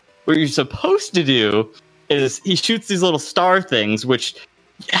 But what you're supposed to do is he shoots these little star things, which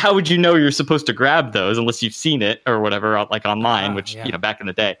how would you know you're supposed to grab those unless you've seen it or whatever, like online, which you know, back in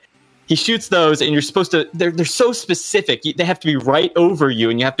the day. He shoots those, and you're supposed to. They're so specific. They have to be right over you,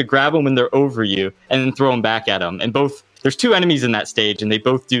 and you have to grab them when they're over you, and then throw them back at them. And there's 2 enemies in that stage, and they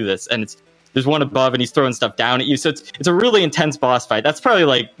both do this. And there's one above, and he's throwing stuff down at you. So it's a really intense boss fight. That's probably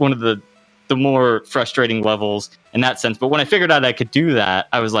like one of the more frustrating levels in that sense. But when I figured out I could do that,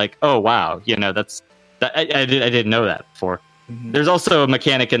 I was like, oh wow, you know, I didn't know that before. There's also a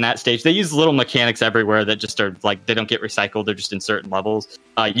mechanic in that stage. They use little mechanics everywhere that just are like, they don't get recycled. They're just in certain levels.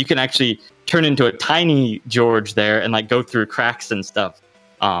 You can actually turn into a tiny George there and like go through cracks and stuff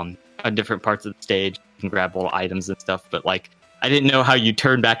on different parts of the stage. You can grab little items and stuff. But like, I didn't know how you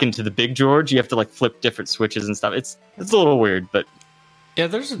turn back into the big George. You have to like flip different switches and stuff. It's a little weird, but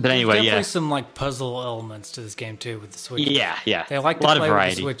there's definitely some like puzzle elements to this game too with the switches. Yeah. They like to play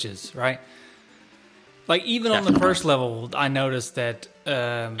with the switches, right? Like even on the first level, I noticed that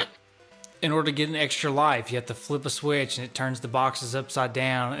in order to get an extra life, you have to flip a switch and it turns the boxes upside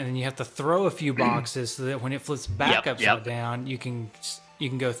down, and then you have to throw a few boxes so that when it flips back upside down, you can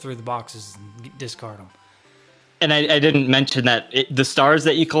go through the boxes and discard them. And I didn't mention that the stars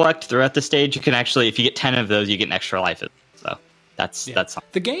that you collect throughout the stage, you can actually, if you get 10 of those, you get an extra life. So that's something.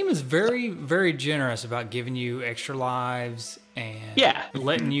 The game is very, very generous about giving you extra lives and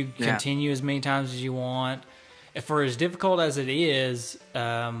letting you continue as many times as you want. For as difficult as it is,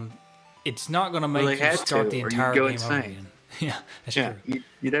 it's not going to make you start the entire game over again. Yeah, that's true.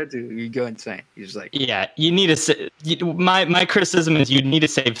 You'd have to. You go insane. You're just like, you need my criticism is you need a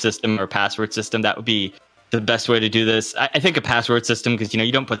save system or a password system. That would be the best way to do this. I think a password system, because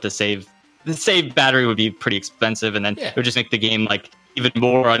you don't put the save battery would be pretty expensive, and then it would just make the game like even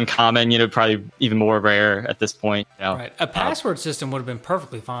more uncommon. Probably even more rare at this point. Right. A password system would have been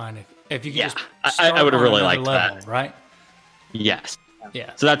perfectly fine if you could just I would have really liked level, that. Right. Yes.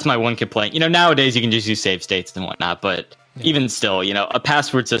 Yeah. So that's my one complaint. Nowadays you can just use save states and whatnot, but even still, a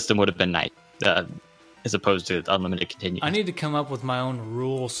password system would have been nice. As opposed to unlimited continues. I need to come up with my own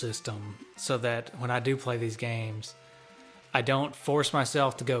rule system so that when I do play these games, I don't force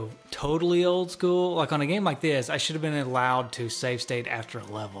myself to go totally old school. Like on a game like this, I should have been allowed to save state after a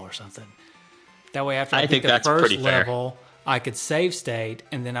level or something. That way, after I think the first level, I could save state,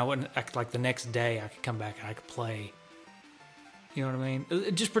 and then I wouldn't like the next day I could come back and I could play. You know what I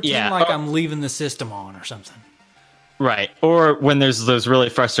mean? Just pretend like I'm leaving the system on or something. Right. Or when there's those really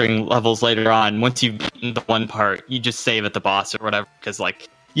frustrating levels later on, once you've beaten the one part, you just save at the boss or whatever, because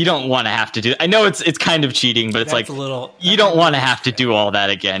you don't want to have to do. I know it's kind of cheating, but it's you don't want to have to do all that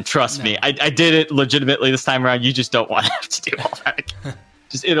again. Trust me, I did it legitimately this time around. You just don't want to have to do all that again.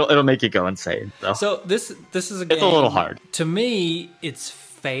 Just it'll make you go insane. So this is a game. It's a little hard. To me, it's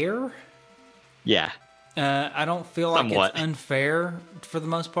fair. Yeah. I don't feel like Somewhat. It's unfair for the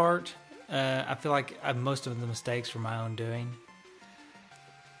most part. I feel like most of the mistakes were my own doing.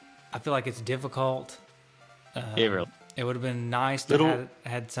 I feel like it's difficult. It would have been nice to have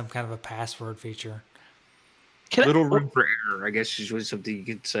had some kind of a password feature. Room for error, I guess, is something you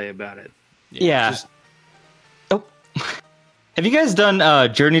could say about it. Yeah. Have you guys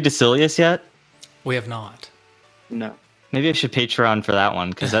done Journey to Silius yet? We have not. No. Maybe I should Patreon for that one,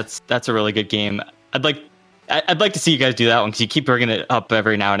 because that's a really good game. I'd like to see you guys do that one, because you keep bringing it up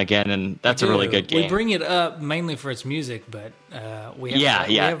every now and again, and that's a really good game. We bring it up mainly for its music, but we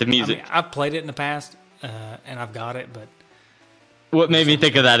have the music. I mean, I've played it in the past, and I've got it, but what made me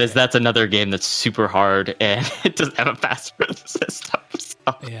think of that is that's another game that's super hard, and it doesn't have a password system.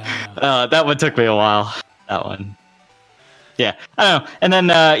 So. Yeah, that one took me a while. That one. Yeah, I don't know. And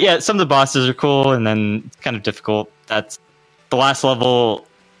then some of the bosses are cool, and then it's kind of difficult. That's the last level.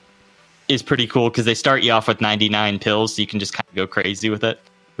 Is pretty cool because they start you off with 99 pills, so you can just kind of go crazy with it,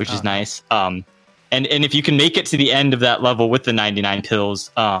 which is nice. And if you can make it to the end of that level with the 99 pills,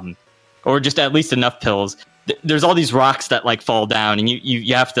 or just at least enough pills, there's all these rocks that fall down, and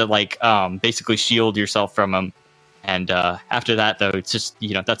you have to basically shield yourself from them. And after that, though, it's just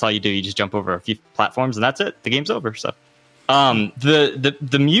that's all you do. You just jump over a few platforms, and that's it. The game's over. So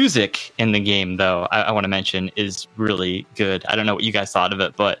the music in the game, though, I want to mention is really good. I don't know what you guys thought of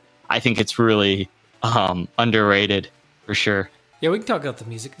it, but I think it's really underrated for sure. Yeah, we can talk about the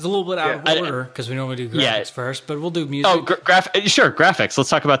music. It's a little bit out of order because we normally do graphics first, but we'll do music. Oh, sure, graphics. Let's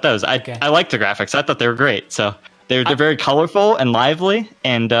talk about those. I like the graphics. I thought they were great. So they're very colorful and lively,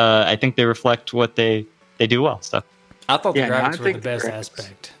 and I think they reflect what they do well. So I thought the graphics were the best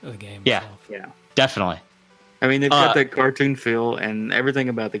aspect of the game. Yeah, definitely. I mean, they've got that cartoon feel and everything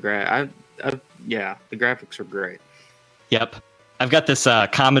about the the graphics are great. Yep. I've got this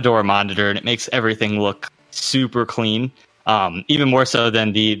Commodore monitor, and it makes everything look super clean, even more so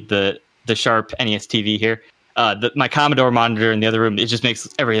than the Sharp NES TV here. My Commodore monitor in the other room, it just makes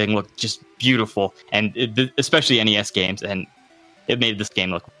everything look just beautiful, and especially NES games, and it made this game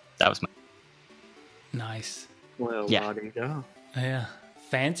look. That was my nice. Well, yeah.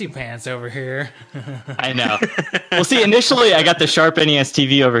 Fancy pants over here. I know. Well, see, initially I got the Sharp NES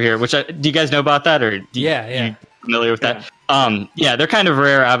TV over here, which do you guys know about that, or you familiar with that? They're kind of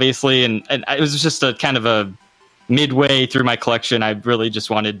rare, obviously, and it was just a kind of a midway through my collection. I really just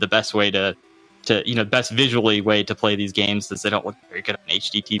wanted the best way to best visually way to play these games, since they don't look very good on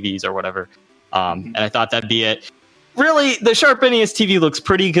HD TVs or whatever. And I thought that'd be it. Really, the Sharp NES TV looks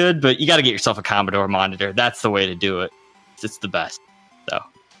pretty good, but you got to get yourself a Commodore monitor. That's the way to do it. It's the best. So,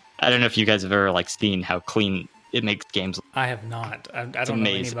 I don't know if you guys have ever seen how clean it makes games look. I have not. I don't know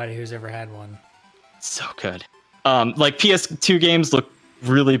anybody who's ever had one. So good. PS2 games look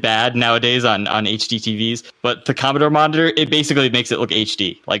really bad nowadays on HD TVs, but the Commodore monitor, it basically makes it look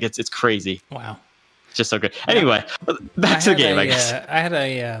HD. Like it's crazy. Wow. It's just so good. Anyway, back to the game, I guess. I had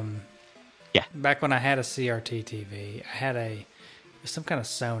a Yeah. Back when I had a CRT TV, I had some kind of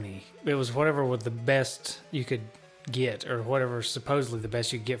Sony. It was whatever was the best you could get, or whatever supposedly the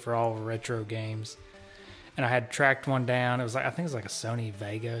best you could get for all retro games. And I had tracked one down. It was like, I think it was like a Sony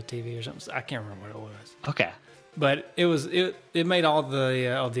Vega TV or something. I can't remember what it was. Okay. But it made all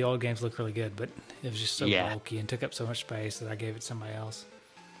the old games look really good, but it was just so bulky and took up so much space that I gave it to somebody else.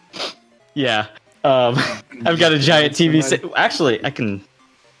 Yeah. I've got a giant TV. Actually, I can.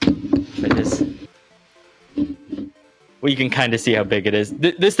 It is. Well, you can kind of see how big it is.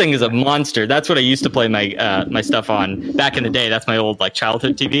 This thing is a monster. That's what I used to play my stuff on back in the day. That's my old like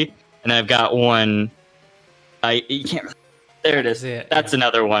childhood TV, and I've got one. You can't. There it is. That's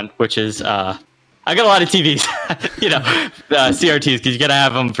another one, which is. I got a lot of TVs, CRTs, because you gotta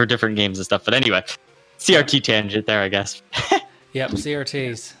have them for different games and stuff. But anyway, CRT tangent there, I guess. Yep,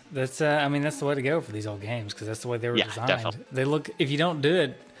 CRTs. That's that's the way to go for these old games, because that's the way they were designed. Definitely. They look. If you don't do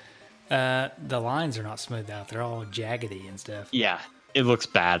it. The lines are not smoothed out. They're all jaggedy and stuff. Yeah, it looks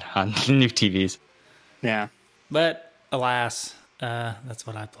bad on new TVs. Yeah. But alas, that's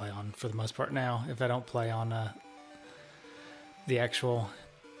what I play on for the most part now. If I don't play on the actual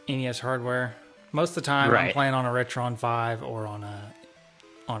NES hardware, most of the time I'm playing on a Retron 5 or on a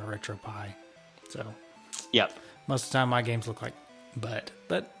RetroPie. So, yep. Most of the time my games look like but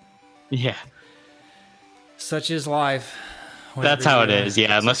yeah, such is life. That's how it is.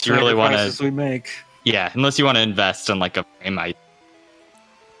 Yeah, unless you really want to. We make. Yeah, unless you want to invest in like a frame.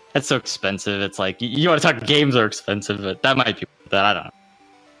 That's so expensive. It's like you want to talk games are expensive, but that might be that. I don't know.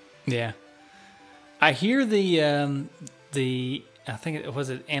 Yeah, I hear the I think it was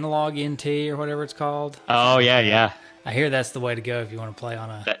Analog NT or whatever it's called. Oh yeah. I hear that's the way to go if you want to play on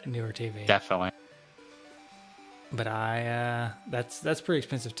a newer TV. Definitely. But that's pretty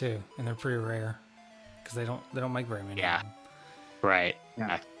expensive too, and they're pretty rare because they don't make very many. Yeah. Right.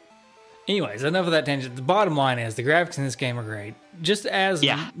 Yeah. Anyways, enough of that tangent. The bottom line is the graphics in this game are great. Just as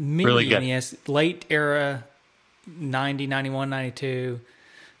many really good. NES, late era, 90, 91, 92,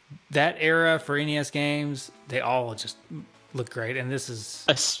 that era for NES games, they all just look great. And this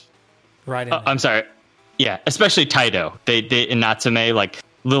is right in there. I'm sorry. Yeah, especially Taito. They in Natsume, like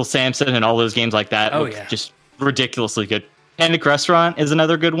Little Samson and all those games like that look just ridiculously good. Panic Restaurant is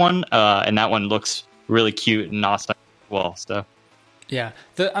another good one, and that one looks really cute and awesome as well. So. Yeah,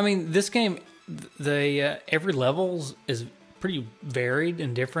 this game, every level is pretty varied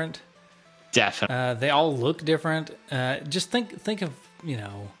and different. Definitely, they all look different. Just think of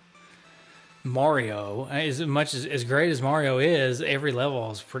Mario. As great as Mario is, every level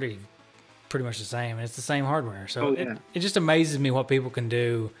is pretty much the same, and it's the same hardware. So it just amazes me what people can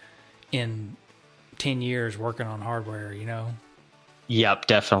do in 10 years working on hardware. Yep,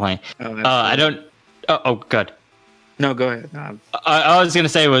 definitely. I don't. Oh, good. No, go ahead. I was going to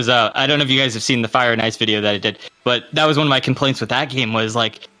say was, I don't know if you guys have seen the Fire and Ice video that I did, but that was one of my complaints with that game was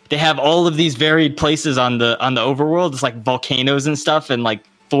like, they have all of these varied places on the overworld. It's like volcanoes and stuff and like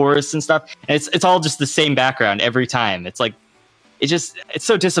forests and stuff. And it's all just the same background every time. It's like, it's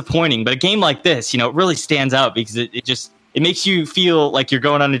so disappointing. But a game like this, it really stands out because it makes you feel like you're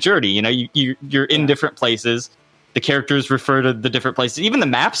going on a journey. You're in different places. The characters refer to the different places. Even the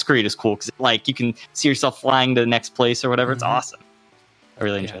map screen is cool because like you can see yourself flying to the next place or whatever. It's awesome. I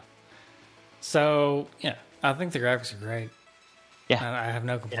really enjoy it. So yeah, I think the graphics are great. Yeah, I have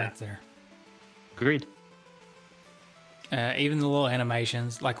no complaints there. Agreed. Even the little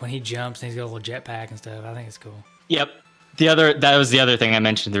animations, like when he jumps and he's got a little jetpack and stuff. I think it's cool. Yep. That was the other thing I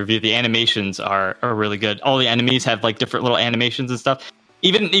mentioned in the review. The animations are really good. All the enemies have like different little animations and stuff.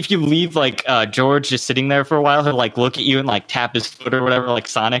 Even if you leave like George just sitting there for a while, he'll like look at you and like tap his foot or whatever, like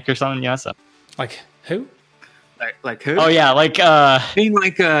Sonic or something. Yeah. So. Like who? Like who? Oh yeah, like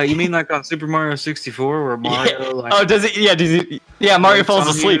you mean like on Super Mario 64 where Mario does it? Yeah, Yeah, Mario falls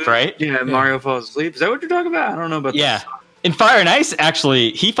asleep, right? Yeah, Mario falls asleep. Is that what you're talking about? I don't know about this. In Fire and Ice,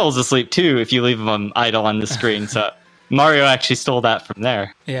 actually, he falls asleep too if you leave him idle on the screen. So Mario actually stole that from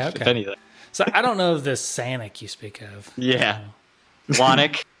there. Yeah, okay. If anything. So I don't know the Sonic you speak of. Yeah.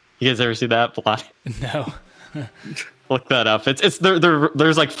 Blonic. You guys ever see that? Blonic? No. Look that up.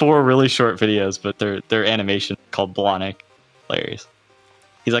 There's like 4 really short videos, but they're animation called Blonic. Hilarious.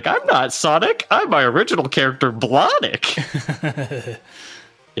 He's like, I'm not Sonic. I'm my original character, Blonic.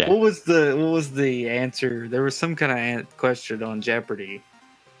 Yeah. What was the answer? There was some kind of question on Jeopardy,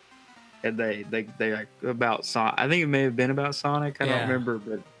 and they like about Sonic. I think it may have been about Sonic. I don't remember,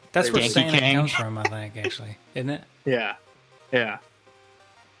 but that's where Sonic comes from. I think actually, isn't it? Yeah.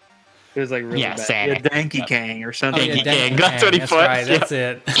 It was like really Yeah, bad. Sonic. Yeah, Donkey Kong or something. Donkey Donkey Kong, that's what he That's puts, right.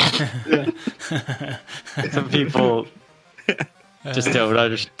 yeah. That's it. Some people just don't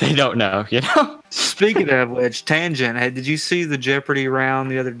understand. They don't know, you know? Speaking of which, tangent. Hey, did you see the Jeopardy round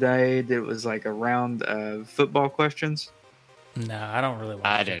the other day? It was like a round of football questions. No, I don't really watch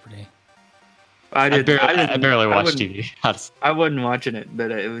I did. Jeopardy. I barely watch wouldn't- TV. honestly. I wasn't watching it, but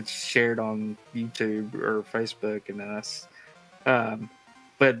it was shared on YouTube or Facebook, and us.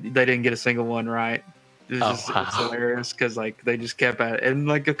 But they didn't get a single one right. It was it's wow. hilarious because like they just kept at it, and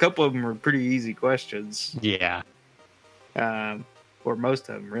like a couple of them were pretty easy questions, Yeah. or most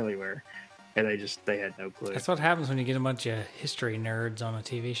of them really were, and they had no clue. That's what happens when you get a bunch of history nerds on a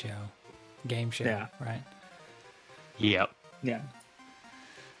TV show, game show, Yeah. right? Yep. Yeah.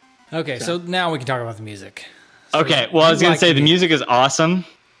 Okay, so now we can talk about the music. So Okay, well, I was you going like to say the music is awesome.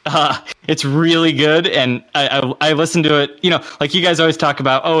 It's really good, and I listen to it. You know, like you guys always talk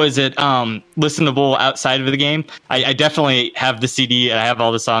about, oh, is it listenable outside of the game? I definitely have the CD, and I have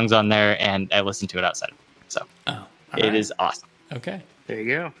all the songs on there, and I listen to it outside of the game. So Oh, it is awesome. okay. There you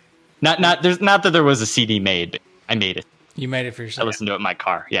go. Not that there was a CD made, but I made it. You made it for I yourself. listened to it in my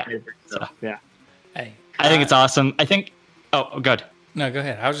car. Yeah, So, yeah. Hey, I think it's awesome. I think. Oh, good. No, go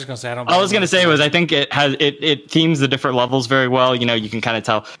ahead. I was just gonna say I don't. All I was going to say was I think it themes the different levels very well. You know, you can kind of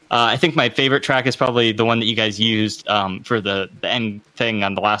tell. I think my favorite track is probably the one that you guys used for the end thing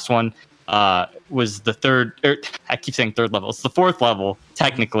on the last one. Was the third? I keep saying third level. It's the fourth level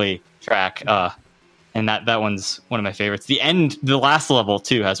technically track, and that one's one of my favorites. The last level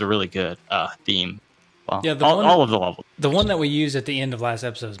too has a really good theme. Well, Yeah, all of the levels. The one that we used at the end of last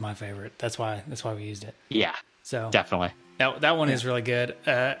episode is my favorite. That's why we used it. Yeah, So definitely. that one is really good.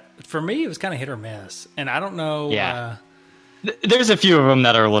 For me, it was kind of hit or miss, and I don't know. Yeah. There's a few of them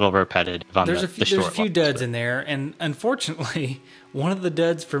that are a little repetitive on There's the a few, short there's a few ones, duds but- in there, and unfortunately, one of the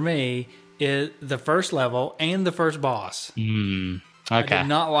duds for me is the first level and the first boss. I Okay. did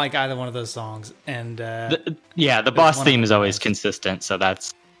not like either one of those songs, and The boss one theme of is the always best. consistent, so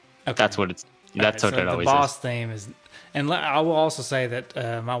that's okay. what it's that's Okay, what so it always the boss is. theme is, and I will also say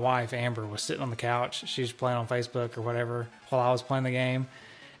that my wife Amber was sitting on the couch. She was playing on Facebook or whatever while I was playing the game,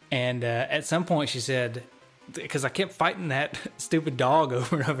 and at some point she said, because I kept fighting that stupid dog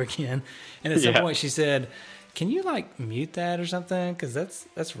over and over again, and at some Yeah. point she said, "Can you like mute that or something? Because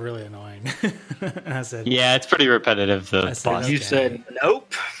that's really annoying." And I said, Yeah, it's pretty repetitive. The I said, boss. okay. You said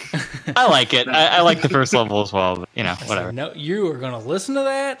nope. I like it. I like the first level as well, but you know, I said, whatever. no, you are going to listen to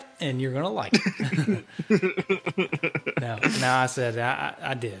that and you're going to like it. No, I said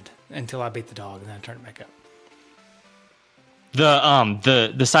I did until I beat the dog and then I turned it back up.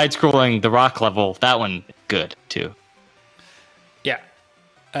 The side scrolling the rock level, that one good too. Yeah.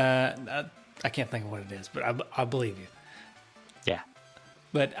 I can't think of what it is, but I believe you. Yeah.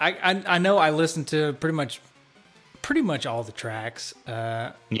 But I know I listened to pretty much all the tracks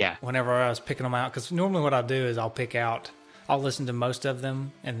Yeah. whenever I was picking them out, because normally what I'll do is I'll listen to most of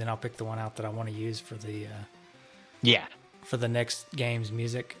them and then I'll pick the one out that I want to use for the next game's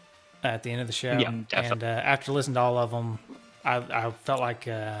music at the end of the show. Yeah, And definitely. after listening to all of them, I felt like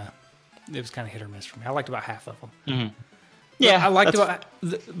it was kind of hit or miss for me. I liked about half of them. Yeah. I liked that's-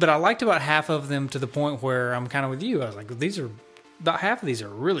 but I liked about half of them to the point where I'm kind of with you. I was like, about half of these are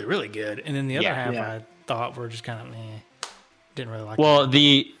really, really good, and then the other Yeah. half Yeah. I thought were just kind of didn't really like. Well,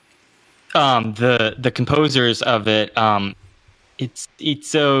 the composers of it, it's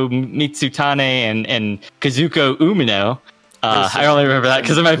Itzo Mitsutane and Kazuko Umino. I only remember that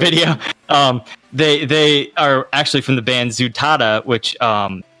because of my video. They are actually from the band Zutada, which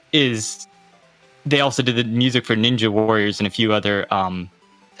is they also did the music for Ninja Warriors and a few other.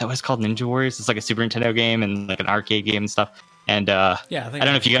 That was called Ninja Warriors. It's like a Super Nintendo game and like an arcade game and stuff. And yeah, I I don't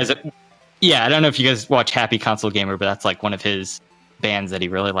know if you guys. Yeah, I don't know if you guys watch Happy Console Gamer, but that's like one of his bands that he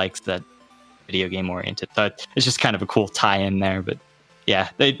really likes, that video game oriented. So it's just kind of a cool tie in there. But yeah,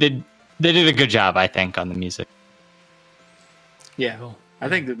 they did a good job, I think, on the music. Yeah, Cool. I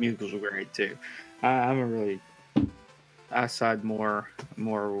think the musicals were great too. I side more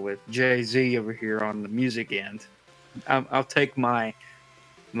with Jay-Z over here on the music end. I'll take my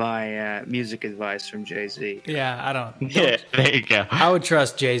music advice from Jay-Z. Yeah, I don't. Yeah, there you go. I would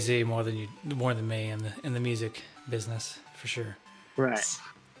trust Jay-Z more than me in the music business for sure. Right.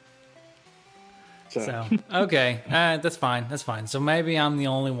 So okay, that's fine. That's fine. So maybe I'm the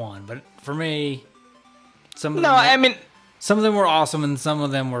only one, but for me, some of No, them, I mean, some of them were awesome, and some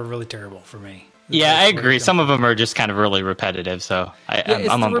of them were really terrible for me. yeah, I That's where agree. it Some of them are just kind of really repetitive, so Yeah, it's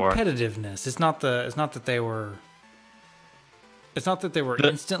I'm the on board. repetitiveness. It's not that they were. It's not that they were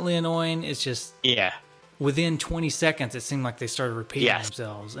instantly annoying. It's just Yeah, within 20 seconds, it seemed like they started repeating Yes.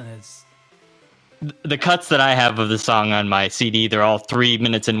 themselves, and it's The cuts that I have of the song on my CD, they're all 3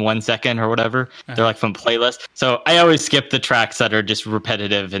 minutes and 1 second or whatever. They're like from playlists. So I always skip the tracks that are just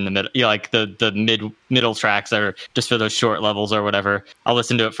repetitive in the middle, like the middle tracks that are just for those short levels or whatever. I'll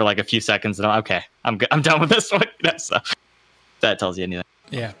listen to it for like a few seconds and okay, I'm good. I'm done with this one. So that tells you anything.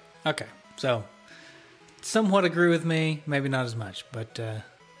 yeah. Okay, so somewhat agree with me, maybe not as much, but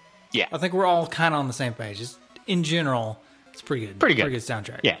Yeah. I think we're all kind of on the same page. In general, it's pretty good. Pretty good. Pretty good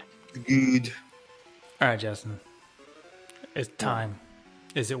soundtrack. Yeah. Good. All right, Justin. It's time.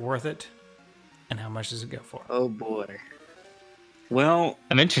 Is it worth it? And how much does it go for? Oh boy. Well,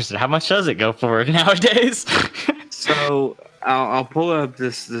 I'm interested. How much does it go for nowadays? so I'll pull up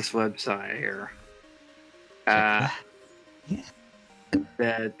this website here.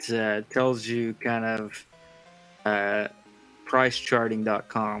 That tells you kind of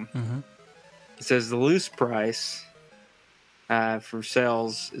pricecharting.com. Mm-hmm. It says the loose price for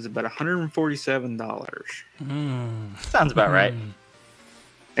sales is about $147. Sounds about right.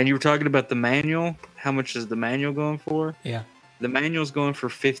 And you were talking about the manual. How much is the manual going for? Yeah. The manual's going for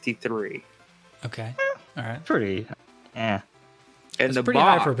 $53. Okay. All right. Pretty. Yeah. And That's the pretty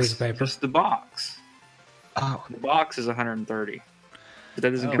box, high for a piece of paper. just the box. Oh, The box is $130. But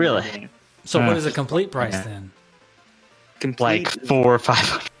that doesn't come really? with the game. So what is the complete price Yeah. then? Complete, like $400 or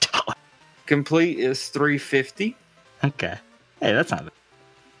 $500. complete is $350. Okay. Hey, that's not bad.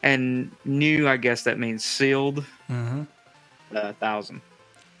 And new, I guess that means sealed, Mm-hmm. 1,000.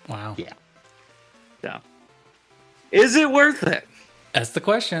 Wow. Yeah. So, is it worth it? That's the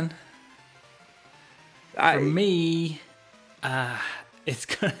question. For me, it's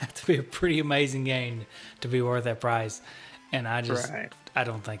going to have to be a pretty amazing game to be worth that price. And I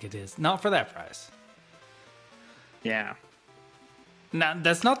don't think it is. Not for that price. Yeah. Now,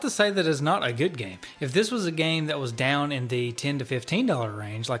 that's not to say that it's not a good game. If this was a game that was down in the $10 to $15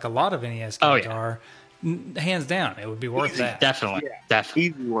 range, like a lot of NES games are, hands down, it would be worth that. Definitely. Yeah. Definitely.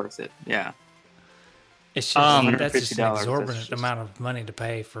 Easy worth it. Yeah. It's just that's just an $150, exorbitant that's just- amount of money to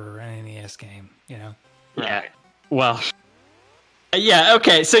pay for an NES game, you know? Yeah. Right. Well, yeah,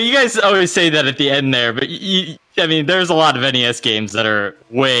 okay. So you guys always say that at the end there, but I mean, there's a lot of NES games that are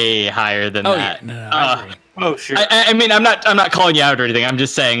way higher than that. Yeah. No, I agree. Oh, sure. I mean, I'm not calling you out or anything. I'm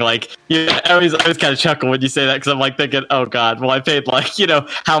just saying, like, I always kind of chuckle when you say that because I'm like thinking, oh god, well, I paid like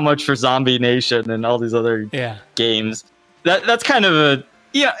how much for Zombie Nation and all these other games. That's kind of a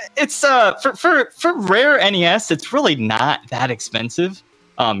it's for rare NES, it's really not that expensive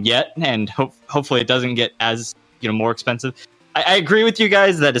yet, and hopefully it doesn't get as more expensive. I agree with you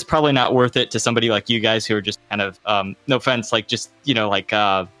guys that it's probably not worth it to somebody like you guys who are just kind of no offense, like just like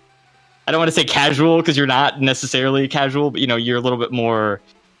I don't want to say casual because you're not necessarily casual, but you're a little bit more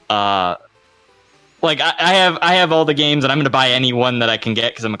like I have all the games and I'm going to buy any one that I can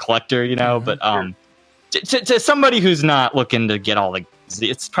get because I'm a collector, But to somebody who's not looking to get all the games,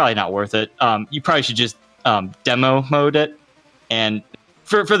 it's probably not worth it. You probably should just demo mode it, and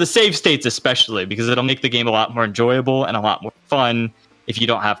for the save states especially, because it'll make the game a lot more enjoyable and a lot more fun if you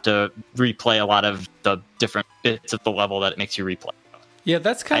don't have to replay a lot of the different bits of the level that it makes you replay. Yeah,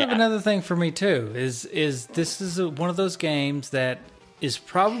 that's kind of another thing for me too. Is this is one of those games that is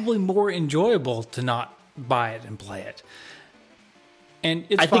probably more enjoyable to not buy it and play it. And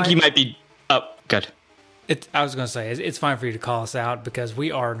it's I think you might be. Oh, good. I was going to say it's fine for you to call us out because we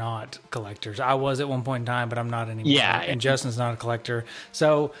are not collectors. I was at one point in time, but I'm not anymore. Yeah, and Justin's not a collector,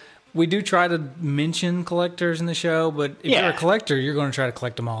 so we do try to mention collectors in the show. But if you're a collector, you're going to try to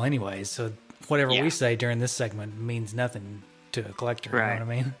collect them all anyways. So whatever we say during this segment means nothing to a collector. Right. You know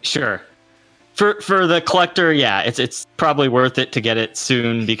what I mean? Sure. For the collector, it's probably worth it to get it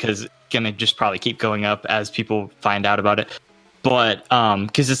soon because it's gonna just probably keep going up as people find out about it. But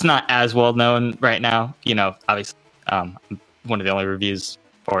because it's not as well known right now, obviously, one of the only reviews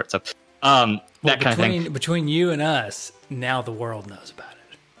for it. So that kind of thing. Between you and us, now the world knows about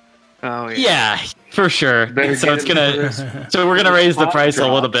it. Oh yeah. Yeah, for sure. Better So get it's it gonna. before this- So we're gonna raise the Pop price a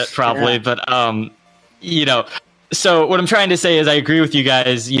little drops. bit probably, Yeah. but So what I'm trying to say is I agree with you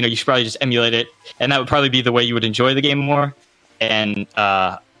guys. You should probably just emulate it, and that would probably be the way you would enjoy the game more. And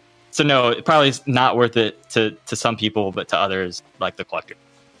so no, it probably is not worth it to some people, but to others, like the collector,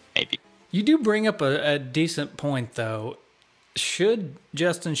 maybe. You do bring up a decent point, though. Should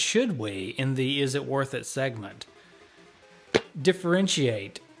we, in the Is It Worth It segment,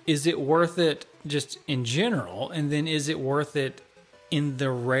 differentiate? Is it worth it just in general? And then is it worth it in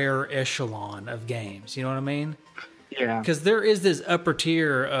the rare echelon of games? You know what I mean? Yeah. Because there is this upper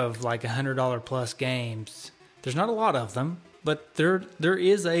tier of like $100 plus games. There's not a lot of them, but there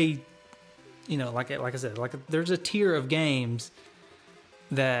is a you know, like I said, there's a tier of games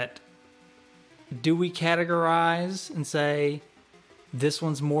that do we categorize and say this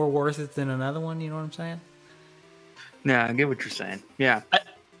one's more worth it than another one? You know what I'm saying? Yeah, I get what you're saying. Yeah.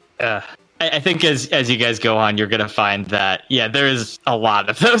 I think as you guys go on, you're gonna find that there is a lot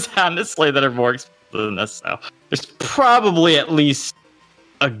of those honestly that are more expensive than this. So there's probably at least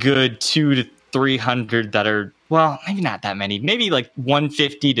a good 200 to 300 that are, well, maybe not that many, maybe like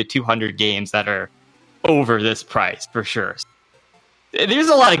 150 to 200 games that are over this price for sure. There's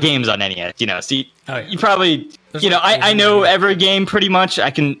a lot of games on NES, you know. So you probably, there's, you know, I know every game pretty much.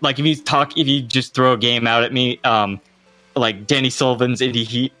 I can, like, if you just throw a game out at me, like Danny Sullivan's Indie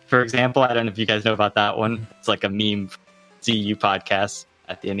Heat, for example. I don't know if you guys know about that one. It's like a meme CU podcast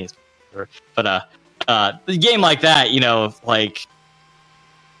at the NES. But the game like that, you know, like,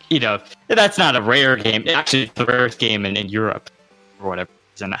 you know, that's not a rare game. Actually, it's the rarest game in Europe or whatever.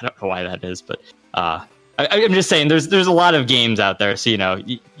 And I don't know why that is, but I'm just saying there's a lot of games out there. So, you know,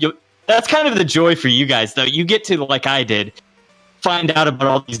 that's kind of the joy for you guys, though. You get to, like I did, find out about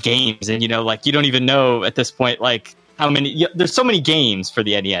all these games, and, you know, like, you don't even know at this point, like, how many. There's so many games for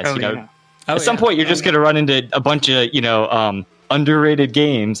the NES. You know, at some point you're just going to run into a bunch of, you know, underrated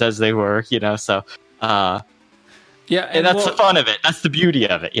games as they were. You know, so. Yeah, and that's the fun of it. That's the beauty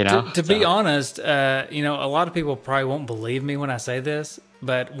of it, you know? To be honest, you know, a lot of people probably won't believe me when I say this,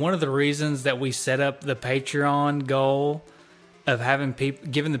 but one of the reasons that we set up the Patreon goal of having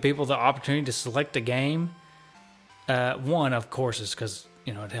giving the people the opportunity to select a game, one, of course, is because,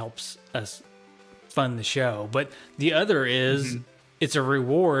 you know, it helps us fund the show, but the other is it's a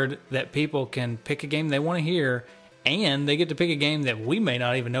reward that people can pick a game they want to hear, and they get to pick a game that we may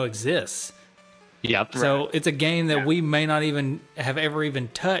not even know exists. Yep. So it's a game that we may not even have ever even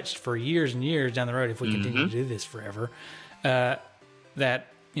touched for years and years down the road if we continue to do this forever. That,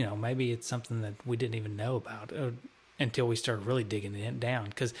 you know, maybe it's something that we didn't even know about until we started really digging it down.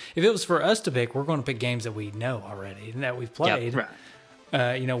 Because if it was for us to pick, we're going to pick games that we know already and that we've played. Yep.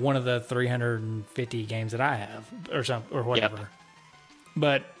 Right. You know, one of the 350 games that I have or whatever. Yep.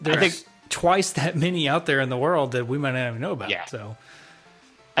 But there's twice that many out there in the world that we might not even know about. Yeah. So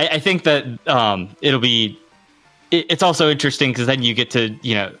I think that it'll be. It's also interesting because then you get to,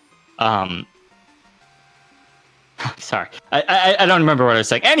 you know. Sorry, I don't remember what I was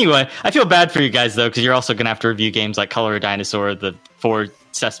saying. Anyway, I feel bad for you guys though because you're also gonna have to review games like Color a Dinosaur, the 4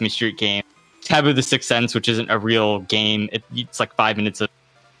 Sesame Street game, Taboo the Sixth Sense, which isn't a real game. It's like 5 minutes of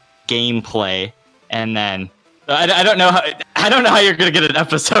gameplay, and then I don't know how you're gonna get an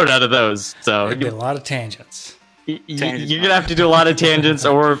episode out of those. So there'd be a lot of tangents. You're gonna have to do a lot of tangents,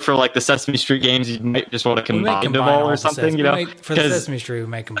 or for like the Sesame Street games, you might just want to combine them all or something. You know, for the Sesame Street, we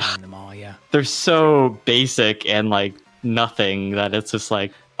may combine them all. Yeah, they're so basic and like nothing that it's just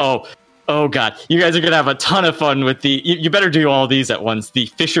like, oh god, you guys are gonna have a ton of fun with the. You better do all these at once. The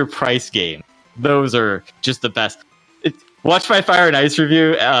Fisher Price game, those are just the best. Watch my Fire and Ice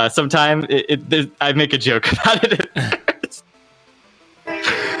review sometime. I make a joke about it.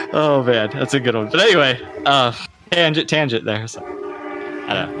 Oh man, that's a good one. But anyway, tangent there. So,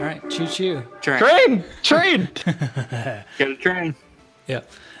 I don't know. All right, choo. Train. Get a train.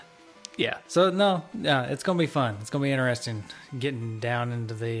 Yeah. So no, it's gonna be fun. It's gonna be interesting getting down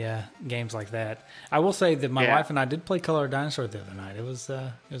into the games like that. I will say that my wife and I did play Color a Dinosaur the other night. It was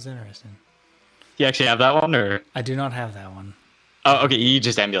interesting. You actually have that one, or I do not have that one. Oh, okay. You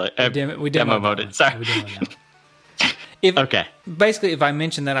just emulate. We demo mode it. Sorry. Okay. Basically, if I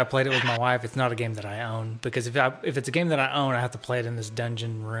mention that I played it with my wife, it's not a game that I own, because if it's a game that I own, I have to play it in this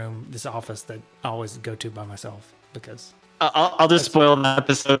dungeon room, this office that I always go to by myself. Because I'll just spoil the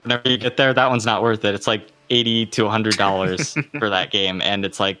episode whenever you get there. That one's not worth it. It's like $80 to $100 for that game, and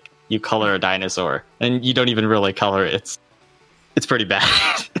it's like you color a dinosaur, and you don't even really color it. It's pretty bad.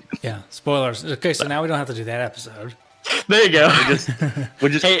 Yeah, spoilers. Okay, so now we don't have to do that episode. There you go.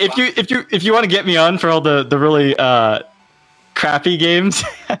 We'll just hey, if you want to get me on for all the really crappy games,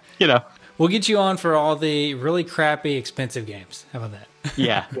 you know, we'll get you on for all the really crappy, expensive games. How about that?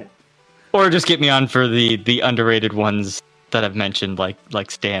 Yeah. Or just get me on for the underrated ones that I've mentioned,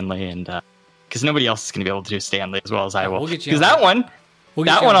 like Stanley, and because nobody else is going to be able to do Stanley as well as I will. Because that one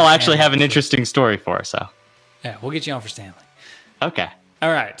I'll actually have an interesting story for. So yeah, we'll get you on for Stanley. Okay.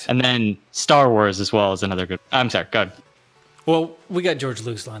 All right. And then Star Wars as well is another good. I'm sorry. Go ahead. Well, we got George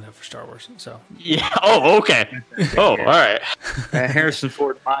Lucas lined up for Star Wars, so yeah. Oh, okay. Oh, all right. Harrison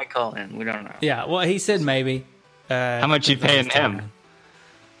Ford might call in. We don't know. Yeah. Well, he said maybe. How much you paying him?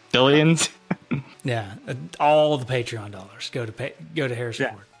 Billions. Yeah. All the Patreon dollars go to Harrison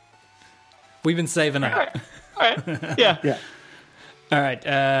Ford. We've been saving up. All right. Yeah. All right.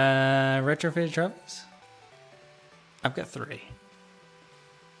 Retrofitted trophies. I've got 3.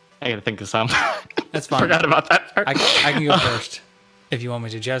 I gotta think of some. That's fine. Forgot about that part. I can go first if you want me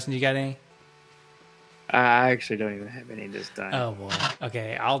to. Justin, you got any? I actually don't even have any this time. Oh boy.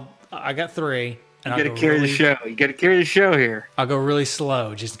 Okay. I got 3. And You got to carry the show. You got to carry the show here. I'll go really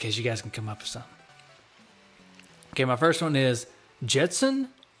slow just in case you guys can come up with something. Okay, my first one is Jetson,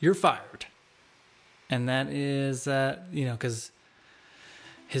 you're fired. And that is, because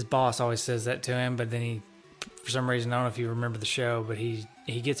his boss always says that to him, but then he, for some reason, I don't know if you remember the show, but he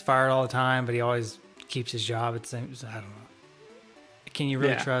gets fired all the time, but he always keeps his job. I don't know. Can you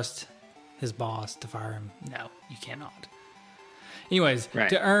really trust his boss to fire him? No, you cannot. Anyways,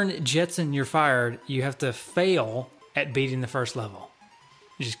 to earn Jetson, you're fired, you have to fail at beating the first level.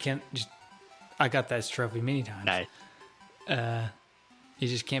 You just can't. I got that trophy many times. Nice. You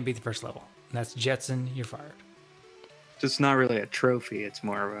just can't beat the first level. And that's Jetson, you're fired. It's not really a trophy. It's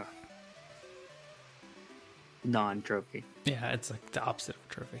more of a non-trophy. Yeah, it's like the opposite of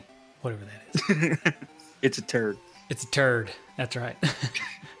a trophy. Whatever that is. It's a turd. It's a turd. That's right.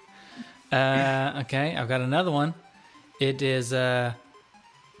 Okay, I've got another one. It is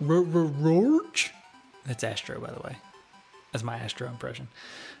Rorge. That's Astro, by the way. That's my Astro impression.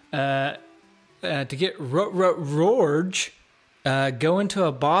 To get Rorge, go into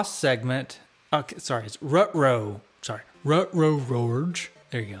a boss segment. Okay, sorry, it's Rutro. Sorry, Rutro Rorge.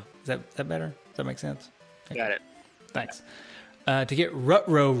 There you go. Is that better? Does that make sense? Got it. Thanks. To get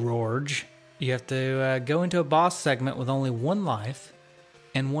Rutro Rorge, you have to go into a boss segment with only 1 life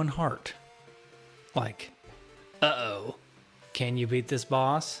and 1 heart. Like, can you beat this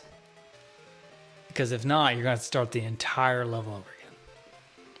boss? Because if not, you're going to have to start the entire level over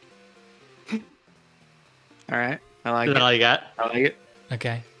again. All right. I like Is it. that all you got? I like it.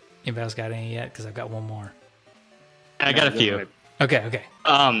 Okay. Anybody else got any yet? Because I've got one more. I got a few. Okay.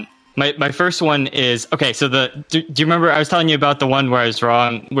 My first one is okay. So do you remember I was telling you about the one where I was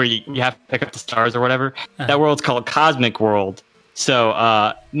wrong, where you have to pick up the stars or whatever? Uh-huh. That world's called Cosmic World.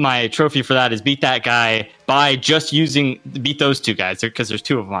 So my trophy for that is beat that guy by just beat those 2 guys, because there's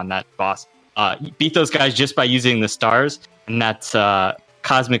 2 of them on that boss. Beat those guys just by using the stars, and that's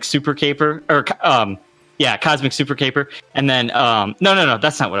Cosmic Super Caper Cosmic Super Caper. And then no,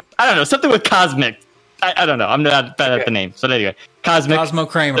 that's not what I don't know, something with Cosmic. I don't know. I'm not bad at the name. So anyway, Cosmo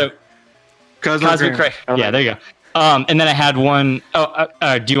Kramer. So, Cosmic Kramer. Yeah, there you go. And then I had one.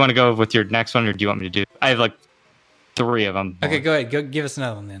 Do you want to go with your next one, or do you want me to do? I have like 3 of them. Okay, go ahead. Go give us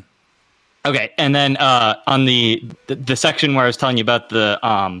another one then. Okay, and then on the section where I was telling you about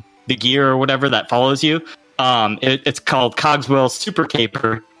the gear or whatever that follows you, it's called Cogswell Super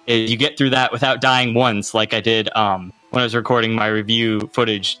Caper. You get through that without dying once, like I did when I was recording my review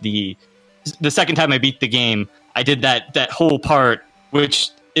footage. The second time I beat the game, I did that whole part,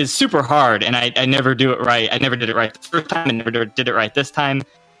 which is super hard, and I never do it right. I never did it right the first time, and never did it right this time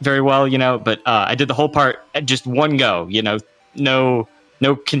very well, but I did the whole part at just one go, no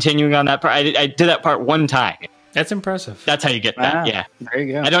continuing on that part. I did that part one time. That's impressive. That's how you get that. Wow. Yeah. There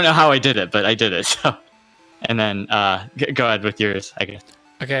you go. I don't know how I did it, but I did it. So, and then go ahead with yours, I guess.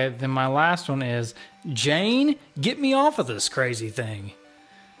 Okay, then my last one is Jane, get me off of this crazy thing.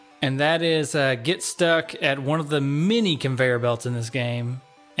 And that is get stuck at one of the many conveyor belts in this game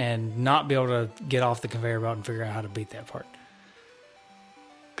and not be able to get off the conveyor belt and figure out how to beat that part.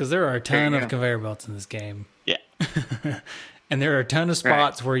 Because there are a ton of conveyor belts in this game. Yeah. And there are a ton of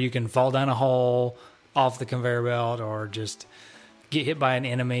spots where you can fall down a hole off the conveyor belt or just get hit by an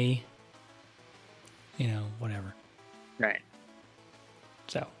enemy. Whatever. Right.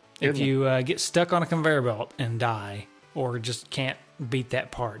 So if you get stuck on a conveyor belt and die or just can't beat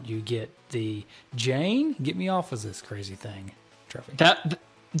that part, you get the Jane, get me off of this crazy thing trophy.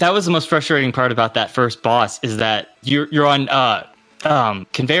 That was the most frustrating part about that first boss, is that you're on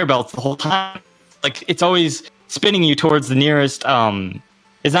conveyor belts the whole time. Like, it's always spinning you towards the nearest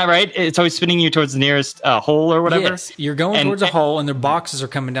is that right? It's always spinning you towards the nearest hole or whatever? Yes, you're going towards a hole, and their boxes are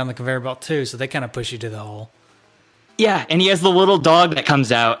coming down the conveyor belt too, so they kind of push you to the hole. Yeah, and he has the little dog that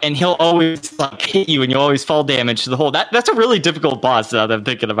comes out, and he'll always hit you, and you'll always fall damage to the hole. That's a really difficult boss, now that I'm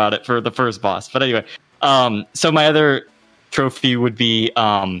thinking about it, for the first boss. But anyway, so my other trophy would be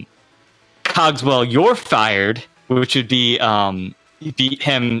Cogswell, you're fired, which would be you beat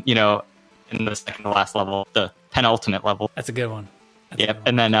him, in the second to last level, the penultimate level. That's a good one. Yep,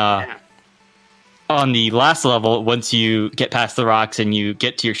 and then on the last level, once you get past the rocks and you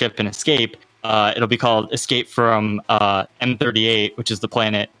get to your ship and escape, it'll be called Escape from M38, which is the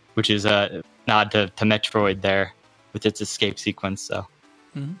planet, which is a nod to Metroid there with its escape sequence. So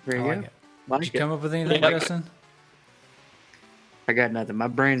There you go. Did you come up with anything, Justin? I got nothing. My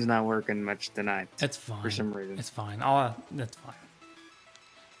brain's not working much tonight. That's fine. For some reason. It's fine. That's fine.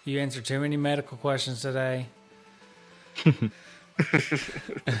 You answered too many medical questions today.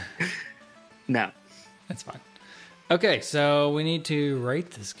 No. That's fine. Okay, so we need to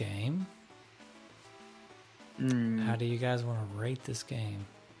rate this game. How do you guys want to rate this game?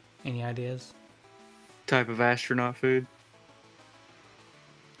 Any ideas? Type of astronaut food.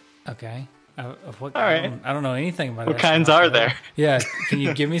 Okay. Of what? All right. I don't know anything about What kinds are there? Yeah. Can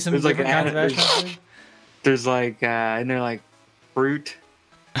you give me some There's like different kinds of astronaut food? There's like, and they're like fruit.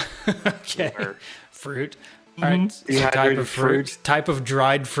 Okay. Or Fruit. All right. So type Dehydrated of fruit. Type of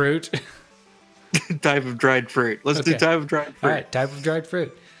dried fruit. type of dried fruit. Let's do Okay. type of dried fruit. All right. Type of dried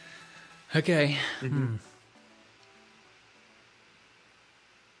fruit. Okay.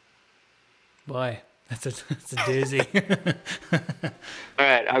 Boy, that's a doozy. All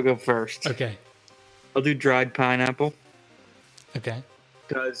right, I'll go first. Okay. I'll do dried pineapple. Okay.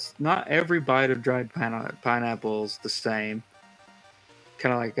 Because not every bite of dried pineapple is the same.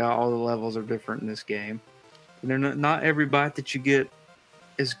 Kind of like all the levels are different in this game. And they're not every bite that you get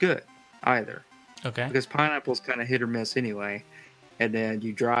is good either. Okay. Because pineapple's kind of hit or miss anyway. And then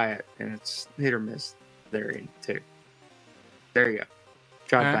you dry it and it's hit or miss therein too. There you go.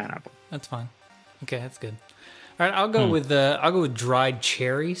 Dried All right. pineapple. That's fine. Okay, that's good. All right, I'll go with dried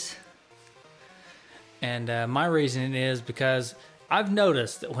cherries. And my reason is because I've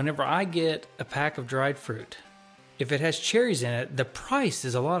noticed that whenever I get a pack of dried fruit, if it has cherries in it, the price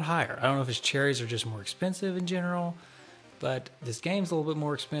is a lot higher. I don't know if it's cherries are just more expensive in general, but this game's a little bit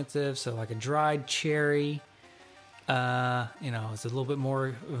more expensive. So like a dried cherry, it's a little bit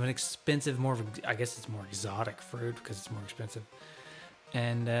more of an expensive, I guess it's more exotic fruit because it's more expensive.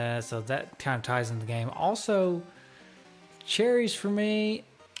 And so that kind of ties into the game. Also, cherries for me,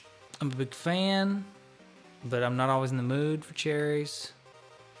 I'm a big fan, but I'm not always in the mood for cherries.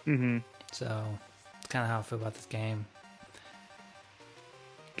 Mm-hmm. So it's kind of how I feel about this game.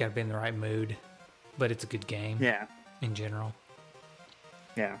 Got to be in the right mood, but it's a good game. Yeah. In general.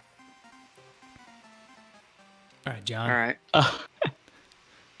 Yeah. All right, John. All right.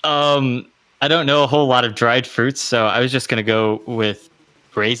 I don't know a whole lot of dried fruits, so I was just gonna go with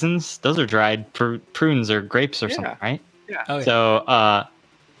raisins. Those are dried prunes or grapes or something, right? Yeah. Oh, yeah. So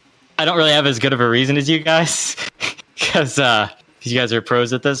I don't really have as good of a reason as you guys because you guys are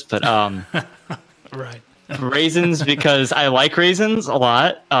pros at this, but Right. raisins because I like raisins a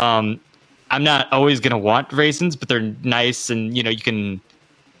lot. I'm not always gonna want raisins, but they're nice, and you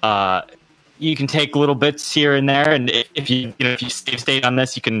can take little bits here and there, and if you save state on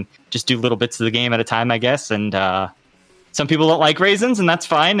this, you can just do little bits of the game at a time, I guess. And some people don't like raisins, and that's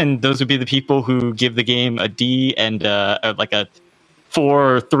fine. And those would be the people who give the game a D and like a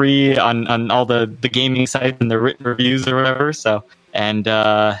 4 or 3 on all the gaming sites and the written reviews or whatever. So, and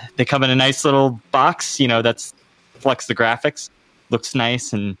they come in a nice little box. That's reflects the graphics, looks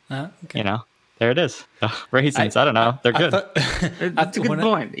nice, and Okay. there it is. Raisins. I don't know. They're good. That's a good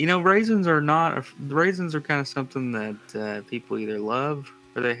point. Raisins are kind of something that people either love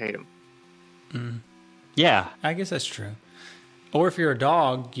or they hate them. Yeah. I guess that's true. Or if you're a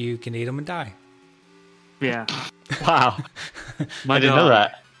dog, you can eat them and die. Yeah. Wow. I didn't know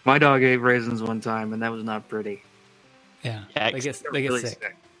that. My dog ate raisins one time, and that was not pretty. Yeah. Yeah, They get Really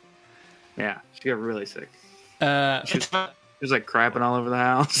sick. Yeah, she got really sick. Uh, She was like crapping all over the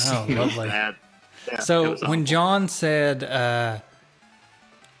house. Oh, It was lovely. bad. Yeah, it So was when awful. John said,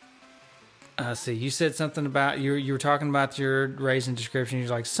 you said something about you were talking about your raisin description. You're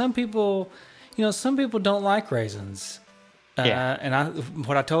like, some people don't like raisins. Yeah. And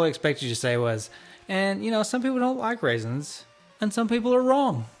what I totally expected you to say was, and some people don't like raisins, and some people are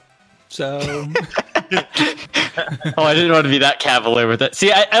wrong. So Oh, I didn't want to be that cavalier with it.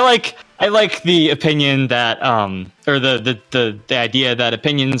 See, I like the opinion that or the idea that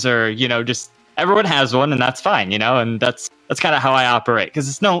opinions are, just everyone has one and that's fine, and that's kind of how I operate, because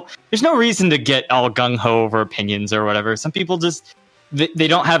there's no reason to get all gung ho over opinions or whatever. Some people just they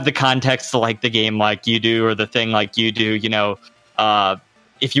don't have the context to like the game like you do, or the thing like you do.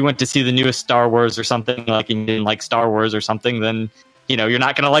 If you went to see the newest Star Wars or something, like, and you didn't like Star Wars or something, then you're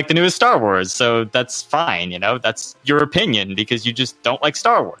not going to like the newest Star Wars. So that's fine. That's your opinion because you just don't like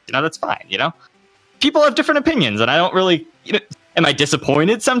Star Wars. That's fine. People have different opinions, and I don't really, am I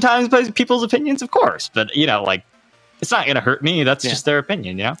disappointed sometimes by people's opinions? Of course. But, it's not going to hurt me. That's just their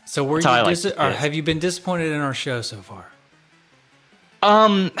opinion, So were That's how I you like it. have you been disappointed in our show so far?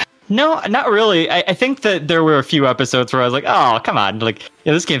 No, not really. I think that there were a few episodes where I was like, oh, come on. Like,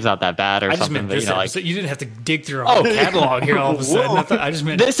 this game's not that bad or I just something. meant But, this like, episode. You didn't have to dig through our whole catalog here all of a sudden. I just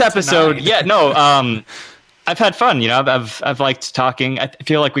meant this episode, tonight. yeah, no. I've had fun. You know, I've liked talking. I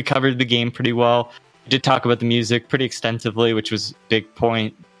feel like we covered the game pretty well. We did talk about the music pretty extensively, which was a big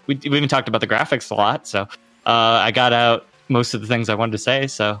point. We even talked about the graphics a lot. So I got out most of the things I wanted to say.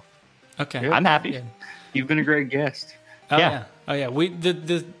 So Okay, Yep. I'm happy. Yeah. You've been a great guest. Oh Yeah. yeah. Oh yeah. We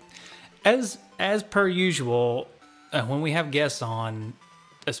the as per usual, when we have guests on,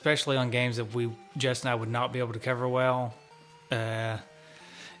 especially on games that Jess and I would not be able to cover well,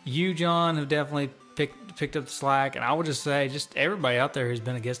 you, John, have definitely picked up the slack, and I would just say, just everybody out there who's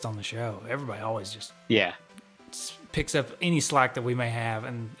been a guest on the show, everybody always just Yeah. picks up any slack that we may have,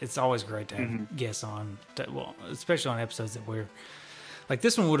 and it's always great to have guests on. Well, especially on episodes that we're like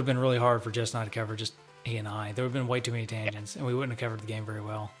this one would have been really hard for Jess and I to cover. Just he and I, there would have been way too many tangents, and we wouldn't have covered the game very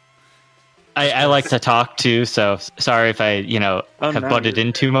well. I like to talk too, so sorry if I, Oh, have no, butted you're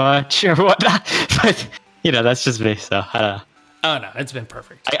in too much or whatnot. But, that's just me. So Oh no, it's been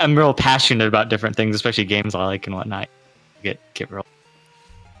perfect. I'm real passionate about different things, especially games I like and whatnot. Get real.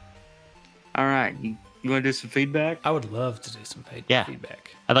 All right. You want to do some feedback? I would love to do some Yeah.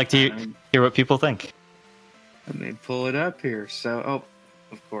 feedback. I'd like to hear what people think. Let me pull it up here. So,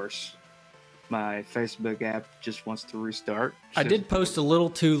 of course, my Facebook app just wants to restart. I did post a little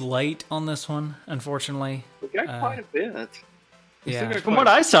too late on this one, unfortunately. We got quite a bit. We still Yeah. got From quite what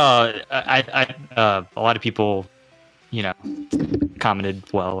I saw, a lot of people, commented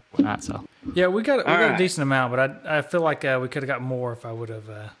well or whatnot. So Yeah, we got a right. decent amount, but I feel like we could have got more if I would have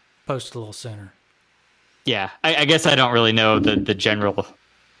posted a little sooner. yeah, I guess I don't really know the general.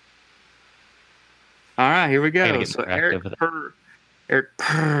 All right, here we I gotta go. get So interactive Eric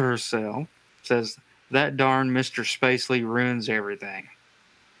Purcell says that darn Mr. Spacely ruins everything.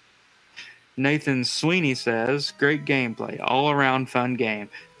 Nathan Sweeney says, great gameplay, all around fun game.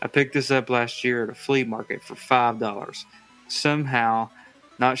 I picked this up last year at a flea market for $5. Somehow,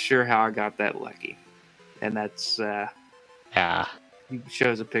 not sure how I got that lucky. And that's Yeah, he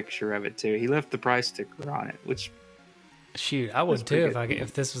shows a picture of it too. He left the price sticker on it, which Shoot, I would That's too pretty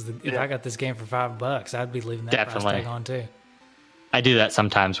if this was if Yeah. I got this game for $5. I'd be leaving that price Definitely. tag on too. I do that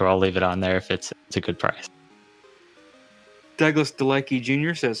sometimes where I'll leave it on there if it's a good price. Douglas DeLucky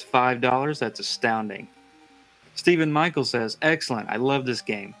Jr. says $5. That's astounding. Stephen Michael says, excellent. I love this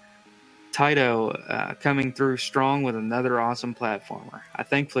game. Taito coming through strong with another awesome platformer. I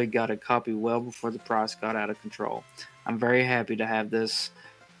thankfully got a copy well before the price got out of control. I'm very happy to have this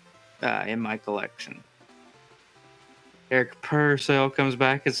in my collection. Eric Purcell comes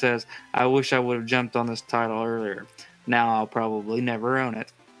back and says, I wish I would have jumped on this title earlier. Now I'll probably never own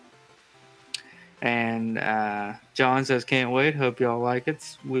it. And John says, can't wait. Hope y'all like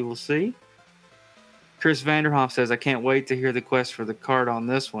it. We will see. Chris Vanderhoff says, I can't wait to hear the quest for the card on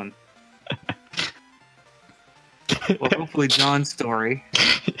this one. Well, hopefully John's story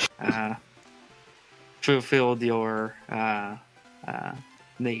fulfilled your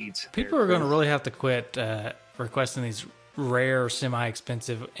needs. People are going to really have to quit requesting these rare,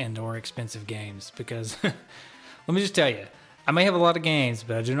 semi-expensive and/or expensive games because let me just tell you, I may have a lot of games,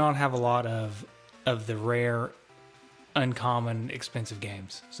 but I do not have a lot of the rare, uncommon, expensive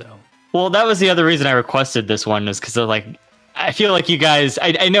games. So, Well, that was the other reason I requested this one is because I feel like you guys.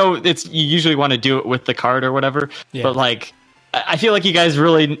 I know you usually want to do it with the card or whatever, Yeah. but I feel like you guys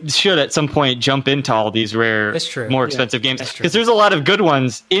really should at some point jump into all these rare, That's true. more Yeah, expensive games that's true. because there's a lot of good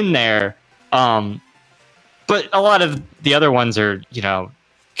ones in there. But a lot of the other ones are,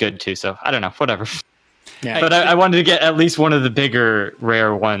 good too. So I don't know, whatever. Yeah. But I wanted to get at least one of the bigger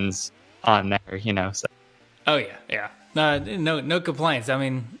rare ones on there, So oh yeah. No complaints. I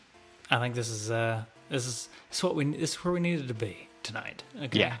mean, I think this is where we needed to be tonight.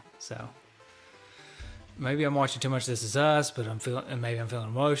 Okay. Yeah. So maybe I'm watching too much This Is Us, but maybe I'm feeling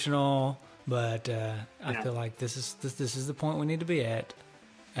emotional. But I feel like this is the point we need to be at.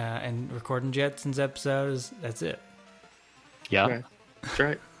 And recording Jetsons episodes, that's it. yeah. Okay. That's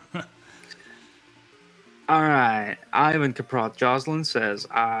right. All right. Ivan Kaproth Jocelyn says,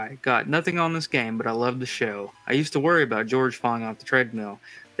 I got nothing on this game, but I love the show. I used to worry about George falling off the treadmill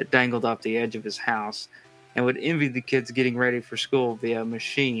that dangled off the edge of his house and would envy the kids getting ready for school via a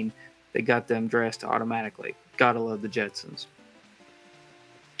machine that got them dressed automatically. Gotta love the Jetsons.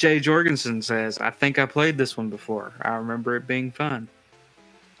 Jay Jorgensen says, I think I played this one before. I remember it being fun.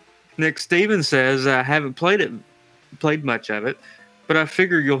 Nick Stevens says, I haven't played much of it, but I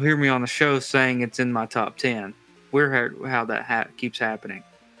figure you'll hear me on the show saying it's in my top 10. Weird how that keeps happening.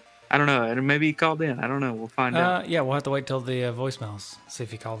 I don't know. Maybe he called in. I don't know. We'll find out. Yeah, we'll have to wait till the voicemails, see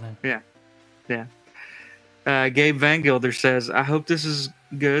if he called in. Yeah. Gabe Van Gilder says, I hope this is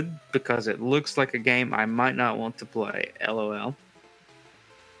good because it looks like a game I might not want to play. LOL.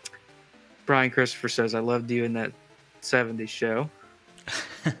 Brian Christopher says, I loved you in that 70s show.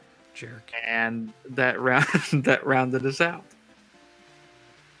 Jerk. And that rounded us out.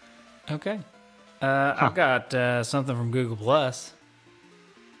 Okay. I've got something from Google Plus.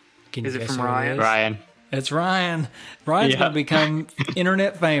 Can Is you it guess from who Ryan? Ryan. It's Ryan. Ryan's Yeah. going to become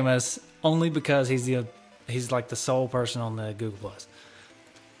internet famous only because he's like the sole person on the Google Plus.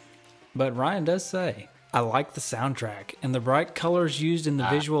 But Ryan does say, I like the soundtrack and the bright colors used in the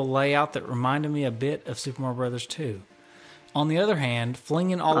visual layout that reminded me a bit of Super Mario Brothers 2. On the other hand,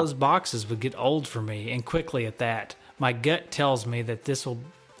 flinging all those boxes would get old for me, and quickly at that. My gut tells me that this will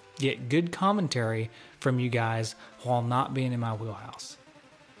get good commentary from you guys while not being in my wheelhouse.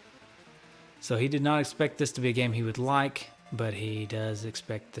 So he did not expect this to be a game he would like, but he does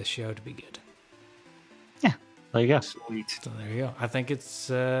expect the show to be good. There you go. Sweet. So there you go. I think I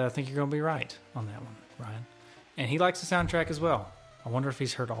think you're going to be right on that one, Ryan. And he likes the soundtrack as well. I wonder if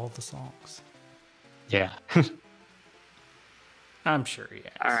he's heard all the songs. Yeah. I'm sure he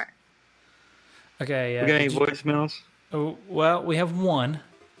has. All right. Okay. We got any did you- voicemails? Oh, well, we have one.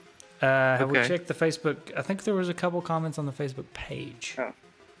 Have we Okay. checked the Facebook? I think there was a couple comments on the Facebook page. Oh.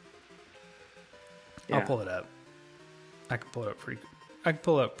 Yeah. I'll pull it up. I can pull it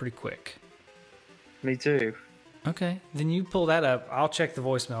up pretty quick. Me too. Okay, then you pull that up. I'll check the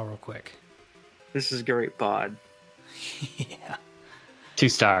voicemail real quick. This is great pod. Yeah. 2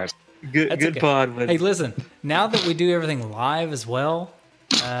 stars. Good That's good okay. pod with Hey, listen. Now that we do everything live as well,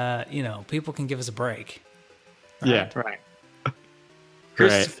 people can give us a break. Yeah. right.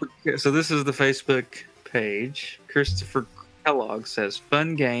 Great. So this is the Facebook page. Christopher Kellogg says,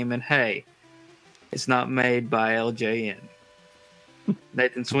 "Fun game," and hey, it's not made by LJN.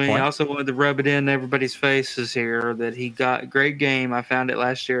 Nathan Sweeney Point. also wanted to rub it in everybody's faces here that he got great game. I found it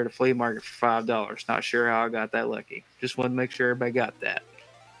last year at a flea market for $5. Not sure how I got that lucky. Just wanted to make sure everybody got that.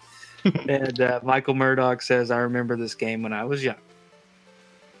 And Michael Murdoch says, I remember this game when I was young.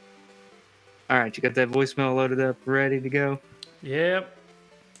 All right, you got that voicemail loaded up, ready to go? Yep.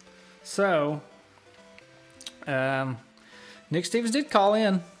 So, Nick Stevens did call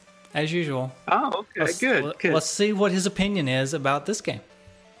in, as usual. Oh, okay, good. Let's see what his opinion is about this game.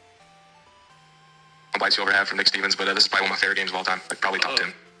 White Silver hat from Nick Stevens, but this is probably one of my favorite games of all time. Like probably top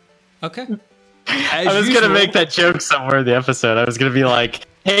 10. Okay. I was going to make that joke somewhere in the episode. I was going to be like,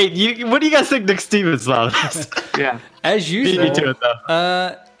 hey, what do you guys think Nick Stevens loves? Yeah. As Beat usual, me to it,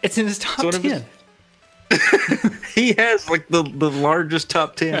 though. it's in his top Sort of 10. He has like the largest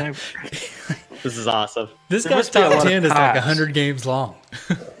top 10 ever. This is awesome. This There guy's must be a top lot of 10 is like ties. 100 games long.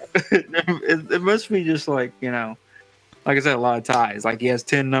 It must be just like, like I said, a lot of ties. Like he has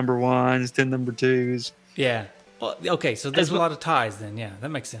 10 number ones, 10 number twos. Yeah. Well, okay, so there's a lot of ties then. Yeah, that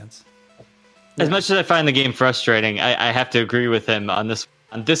makes sense. As much as I find the game frustrating, I have to agree with him on this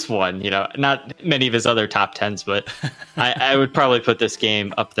one. Not many of his other top 10s, but I would probably put this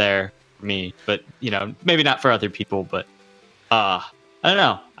game up there for me. But maybe not for other people. But I don't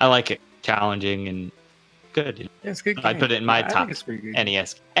know. I like it, challenging and good. Yeah, it's a good game. I'd put it in my I top think it's pretty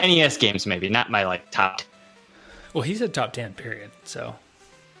good. NES games, maybe not my top. Well, he said top 10, period. So,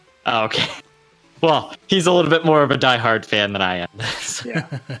 Oh, okay. Well, he's a little bit more of a diehard fan than I am. Yeah,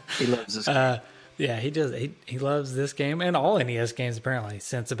 he loves this game. yeah, he does. He loves this game and all NES games apparently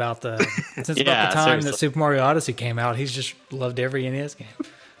since about the Yeah, time that seriously. Super Mario Odyssey came out. He's just loved every NES game.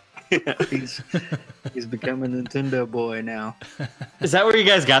 Yeah, he's become a Nintendo boy now. Is that where you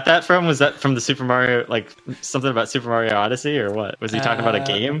guys got that from? Was that from the Super Mario, like something about Super Mario Odyssey, or what? Was he talking about a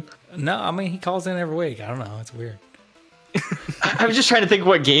game? No, I mean he calls in every week. I don't know. It's weird. I was just trying to think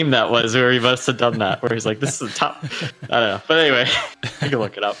what game that was where he must have done that, where he's like, this is the top. I don't know. But anyway, you can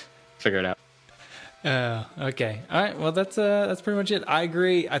look it up, figure it out. Okay. All right. Well, that's pretty much it. I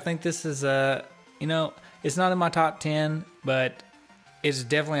agree. I think this is it's not in my top 10, but it's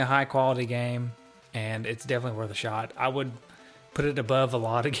definitely a high quality game, and it's definitely worth a shot. I would put it above a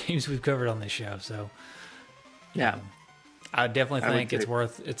lot of games we've covered on this show. So Yeah, I definitely I would think it's too.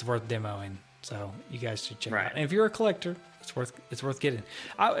 worth demoing. So you guys should check it Right. out. And if you're a collector, it's worth getting.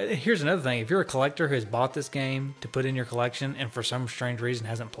 Here's another thing: if you're a collector who has bought this game to put in your collection and for some strange reason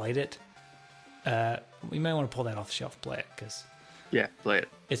hasn't played it, we may want to pull that off the shelf and play it because yeah, play it.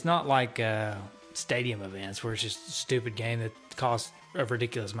 it's not like stadium events where it's just a stupid game that costs a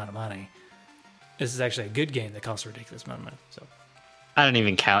ridiculous amount of money. This is actually a good game that costs a ridiculous amount of money. So I don't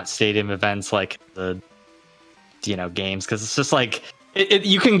even count stadium events like the games, because it's just like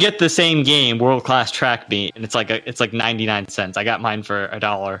you can get the same game, World Class Track Meet, and it's like 99 cents. I got mine for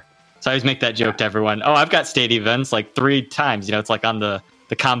 $1. So I always make that joke to everyone. Oh, I've got stadium events like 3 times. It's like on the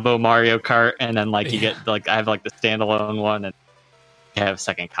combo Mario Kart, and then like you get like I have like the standalone one, and I have a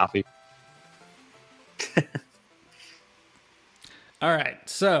second copy. All right.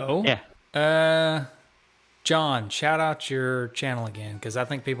 So, Yeah. John, shout out your channel again because I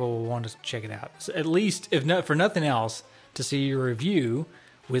think people will want to check it out. So at least, if not for nothing else, to see your review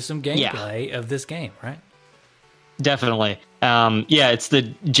with some gameplay of this game, right? Definitely. Yeah, it's the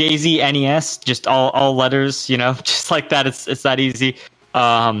JZ NES, just all letters, just like that. It's that easy.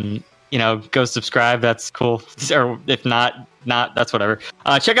 Go subscribe. That's cool. Or if not, that's whatever.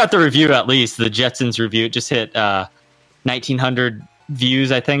 Check out the review at least. The Jetsons review. It just hit 1,900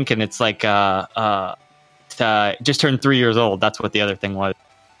 views, I think, and it's like just turned 3 years old. That's what the other thing was.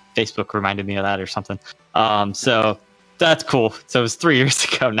 Facebook reminded me of that or something. So that's cool. So it was 3 years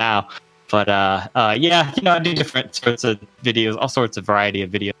ago now. But yeah, I do different sorts of videos, all sorts of variety of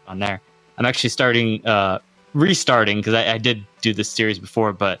videos on there. I'm actually restarting because I did do this series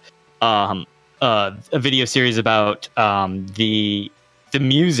before, but a video series about the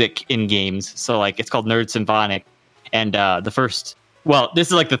music in games. So like it's called Nerd Symphonic, and this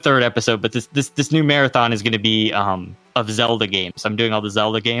is like the third episode, but this new marathon is going to be of Zelda games. I'm doing all the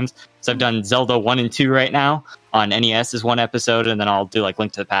Zelda games. So I've done Zelda 1 and 2 right now on NES is one episode, and then I'll do like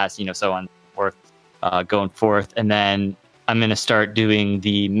Link to the Past, so on and forth, going forth. And then I'm going to start doing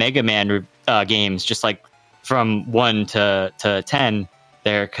the Mega Man games, just like from 1 to 10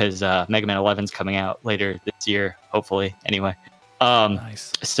 there, because Mega Man 11's coming out later this year, hopefully, anyway.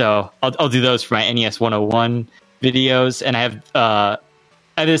 Nice. So I'll do those for my NES 101 videos, and I have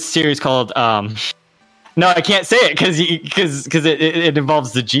this series called no, I can't say it because it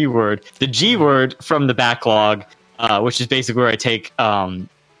involves the G word. The G word from the backlog, which is basically where I take all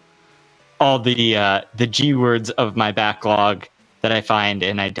the G words of my backlog that I find,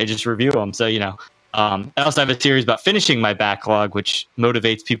 and I just review them. So I also have a series about finishing my backlog, which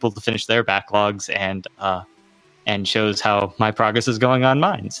motivates people to finish their backlogs and shows how my progress is going on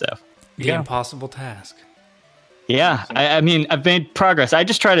mine. So the impossible task. Yeah, I mean, I've made progress. I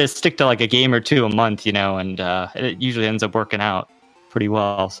just try to stick to like a game or two a month, and it usually ends up working out pretty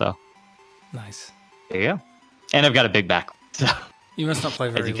well. So nice. There you go. And I've got a big backlog. So you must not play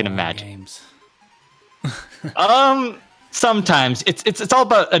very as you can long imagine. games. Sometimes it's all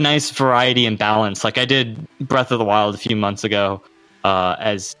about a nice variety and balance. Like I did Breath of the Wild a few months ago,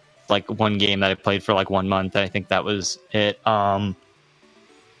 as like one game that I played for like 1 month. And I think that was it. I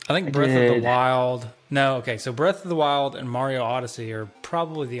think Breath of the Wild. No, okay. So Breath of the Wild and Mario Odyssey are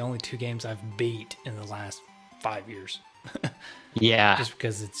probably the only 2 games I've beat in the last 5 years. Yeah, just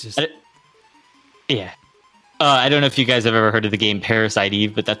because it's just. Yeah. I don't know if you guys have ever heard of the game Parasite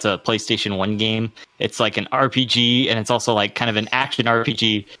Eve, but that's a PlayStation 1 game. It's like an RPG, and it's also like kind of an action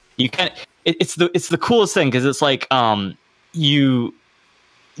RPG. It's the coolest thing because it's like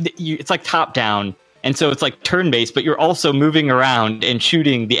it's like top down, and so it's like turn based, but you're also moving around and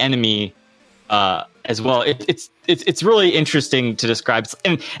shooting the enemy as well. It's really interesting to describe,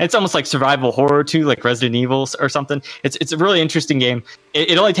 and it's almost like survival horror too, like Resident Evil or something. It's a really interesting game.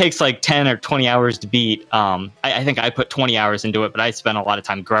 It only takes like 10 or 20 hours to beat. I think I put 20 hours into it, but I spent a lot of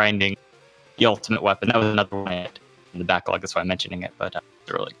time grinding the ultimate weapon. That was another one I had in the backlog. That's why I'm mentioning it. But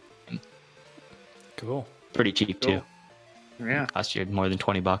it's really cool. Pretty cheap too. Yeah, cost you more than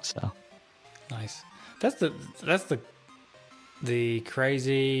 $20. So nice. That's the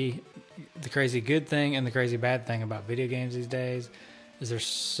crazy good thing and the crazy bad thing about video games these days is there's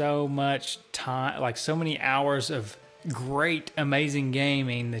so much time, like so many hours of great, amazing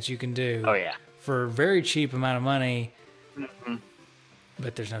gaming that you can do. Oh yeah, for a very cheap amount of money. Mm-hmm.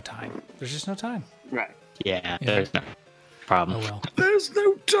 But there's no time. There's just no time. Right. Yeah. There's no problem. Oh well. There's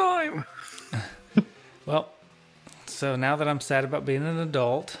no time. Well, so now that I'm sad about being an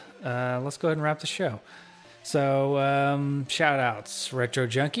adult, let's go ahead and wrap the show. So, shout outs, Retro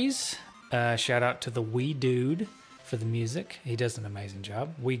Junkies. Shout out to the Wee Dude for the music. He does an amazing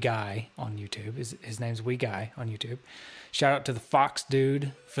job. Wee Guy on YouTube. His name's Wee Guy on YouTube. Shout out to the Fox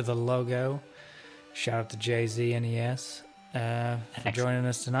Dude for the logo. Shout out to JZ NES for joining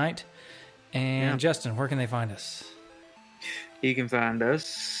us tonight. And Justin, where can they find us? You can find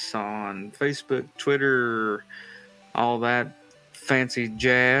us on Facebook, Twitter, all that fancy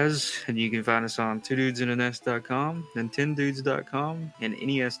jazz, and you can find us on twodudesandans.com, nintendudes.com, and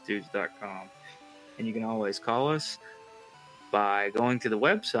nesdudes.com. And you can always call us by going to the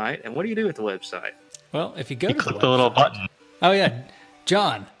website. And what do you do with the website? Well, if you go to click the little button. Oh yeah,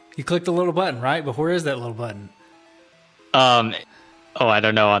 John, you click the little button, right? But where is that little button? I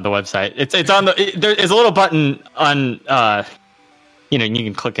don't know on the website. It's on there's a little button on you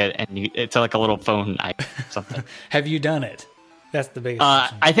can click it and it's like a little phone icon or something. Have you done it? That's the biggest.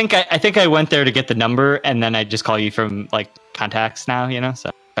 I think I went there to get the number, and then I just call you from like contacts now. So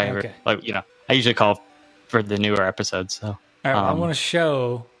if I ever, okay. I usually call for the newer episodes. So All right, well, I want to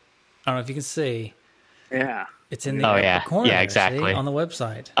show. I don't know if you can see. Yeah. It's in the upper corner. Yeah, there, exactly. see, on the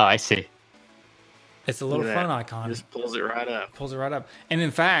website. Oh, I see. It's a little Look at phone that. icon. Just pulls it right up. Pulls it right up. And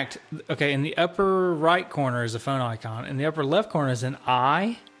in fact, okay, in the upper right corner is a phone icon. In the upper left corner is an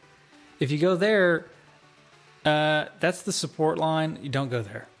eye. If you go there, that's the support line. You don't go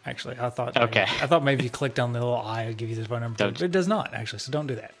there, actually. I thought maybe you clicked on the little eye, it'd give you the phone number. But it does not, actually, so don't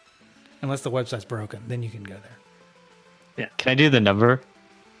do that. Unless the website's broken, then you can go there. Yeah. Can I do the number?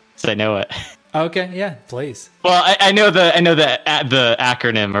 Because I know it. Okay, yeah, please. Well, I know the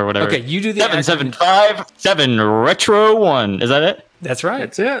acronym or whatever. Okay, you do the 7757 Retro 1. Is that it? That's right.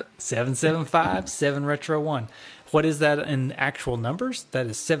 That's it. 7757 Retro 1. What is that in actual numbers? That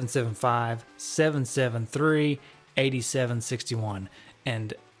is 775-773-8761.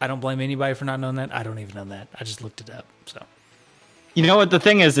 And I don't blame anybody for not knowing that. I don't even know that. I just looked it up. So, you know what the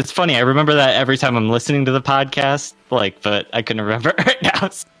thing is? It's funny. I remember that every time I'm listening to the podcast, but I couldn't remember it right now.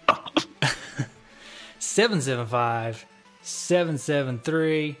 So.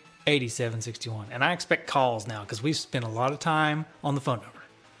 775-773-8761. And I expect calls now because we've spent a lot of time on the phone number.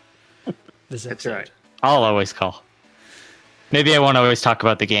 That's right. I'll always call. Maybe I won't always talk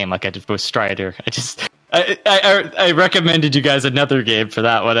about the game like I did with Strider. I recommended you guys another game for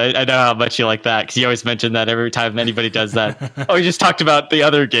that one. I know how much you like that because you always mention that every time anybody does that. Oh, we just talked about the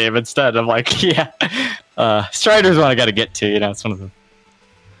other game instead. I'm like, yeah. Strider's one I got to get to. It's one of them.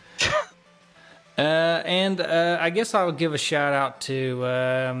 I guess I'll give a shout out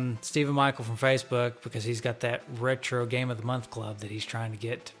to Stephen Michael from Facebook because he's got that retro game of the month club that he's trying to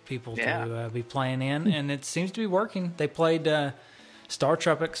get people to be playing in, and it seems to be working. They played Star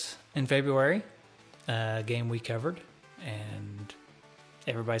Tropics in February, game we covered, and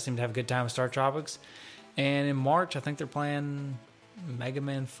everybody seemed to have a good time with Star Tropics. And in March, I think they're playing Mega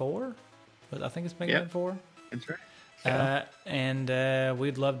Man 4. I think it's Mega Man 4. That's right. And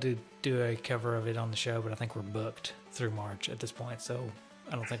we'd love to do a cover of it on the show, but I think we're booked through March at this point, so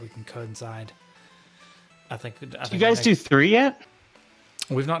I don't think we can coincide. I think you guys do 3 yet?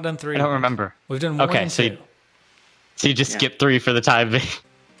 We've not done 3. I don't remember. We've done 1 and 2. So you just skip 3 for the time being.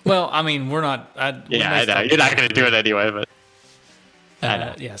 Well, I mean, we're not. I know you're not going to do it anyway, but I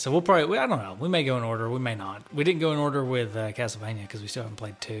know. Yeah. So we'll probably. I don't know. We may go in order. We may not. We didn't go in order with Castlevania because we still haven't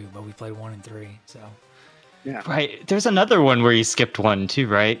played 2, but we played 1 and 3. So. Yeah. Right. There's another one where you skipped 1 too,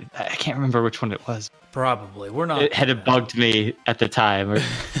 right? I can't remember which one it was. Probably. We're not. It had bugged me at the time. Or,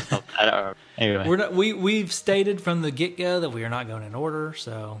 I don't know. Anyway. We're not. We've stated from the get go that we are not going in order.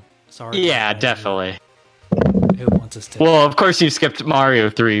 So sorry. Yeah, definitely. Who wants us to? Well, of course you skipped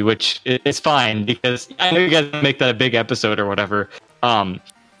Mario 3, which is fine because I know you guys make that a big episode or whatever.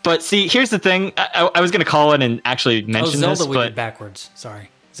 But see, here's the thing. I was going to call in and actually mention Zelda this, we but did backwards. Sorry.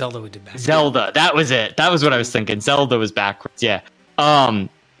 Zelda we did backwards. Zelda, that was it. That was what I was thinking. Zelda was backwards. Yeah.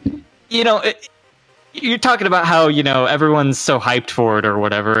 You're talking about how, everyone's so hyped for it or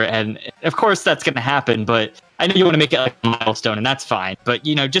whatever, and of course that's going to happen, but I know you want to make it like a milestone, and that's fine. But,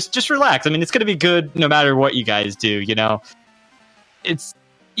 just relax. I mean, it's going to be good no matter what you guys do, you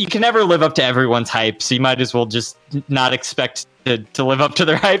can never live up to everyone's hype, so you might as well just not expect to live up to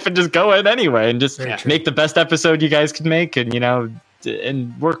their hype and just go in anyway and just make the best episode you guys can make and,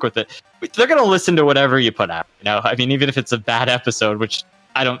 and work with it. They're going to listen to whatever you put out, I mean, even if it's a bad episode, which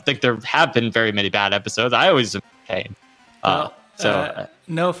I don't think there have been very many bad episodes. I always am okay.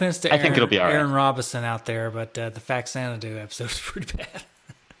 No offense to I think it'll be all right. Aaron Robinson out there, but the Fact Xanadu episode was pretty bad.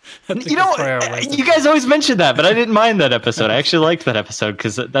 You guys always mention that, but I didn't mind that episode. I actually liked that episode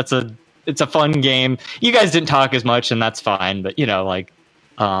because it's a fun game. You guys didn't talk as much, and that's fine. But you always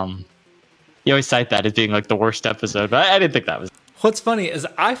cite that as being like the worst episode, but I didn't think that was. What's funny is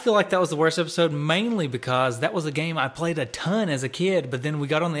I feel like that was the worst episode mainly because that was a game I played a ton as a kid, but then we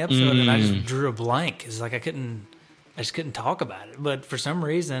got on the episode and I just drew a blank. It's like I just couldn't talk about it. But for some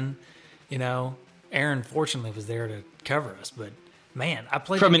reason, Aaron fortunately was there to cover us. But man, I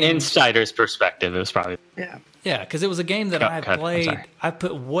played from an insider's perspective. It was probably yeah, because it was a game that I played. I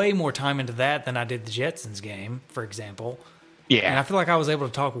put way more time into that than I did the Jetsons game, for example. Yeah, and I feel like I was able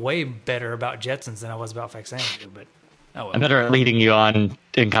to talk way better about Jetsons than I was about Fact Xanadu, but. Oh, well. I'm better at leading you on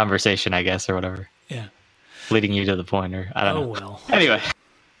in conversation, I guess, or whatever. Yeah. Leading you to the point, or I don't know. Oh, well. Anyway.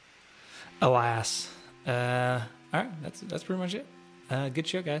 Alas. All right, that's pretty much it. Good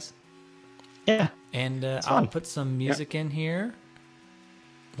show, guys. Yeah. And I'll put some music in here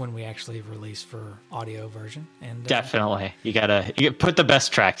when we actually release for audio version. And definitely. You gotta put the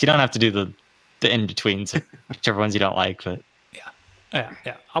best tracks. You don't have to do the in-betweens, whichever ones you don't like, but... Yeah.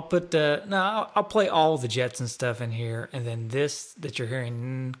 I'll put I'll play all the Jetson stuff in here, and then this that you're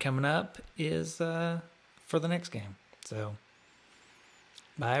hearing coming up is for the next game. So,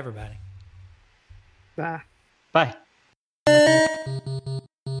 bye everybody. Bye. Bye.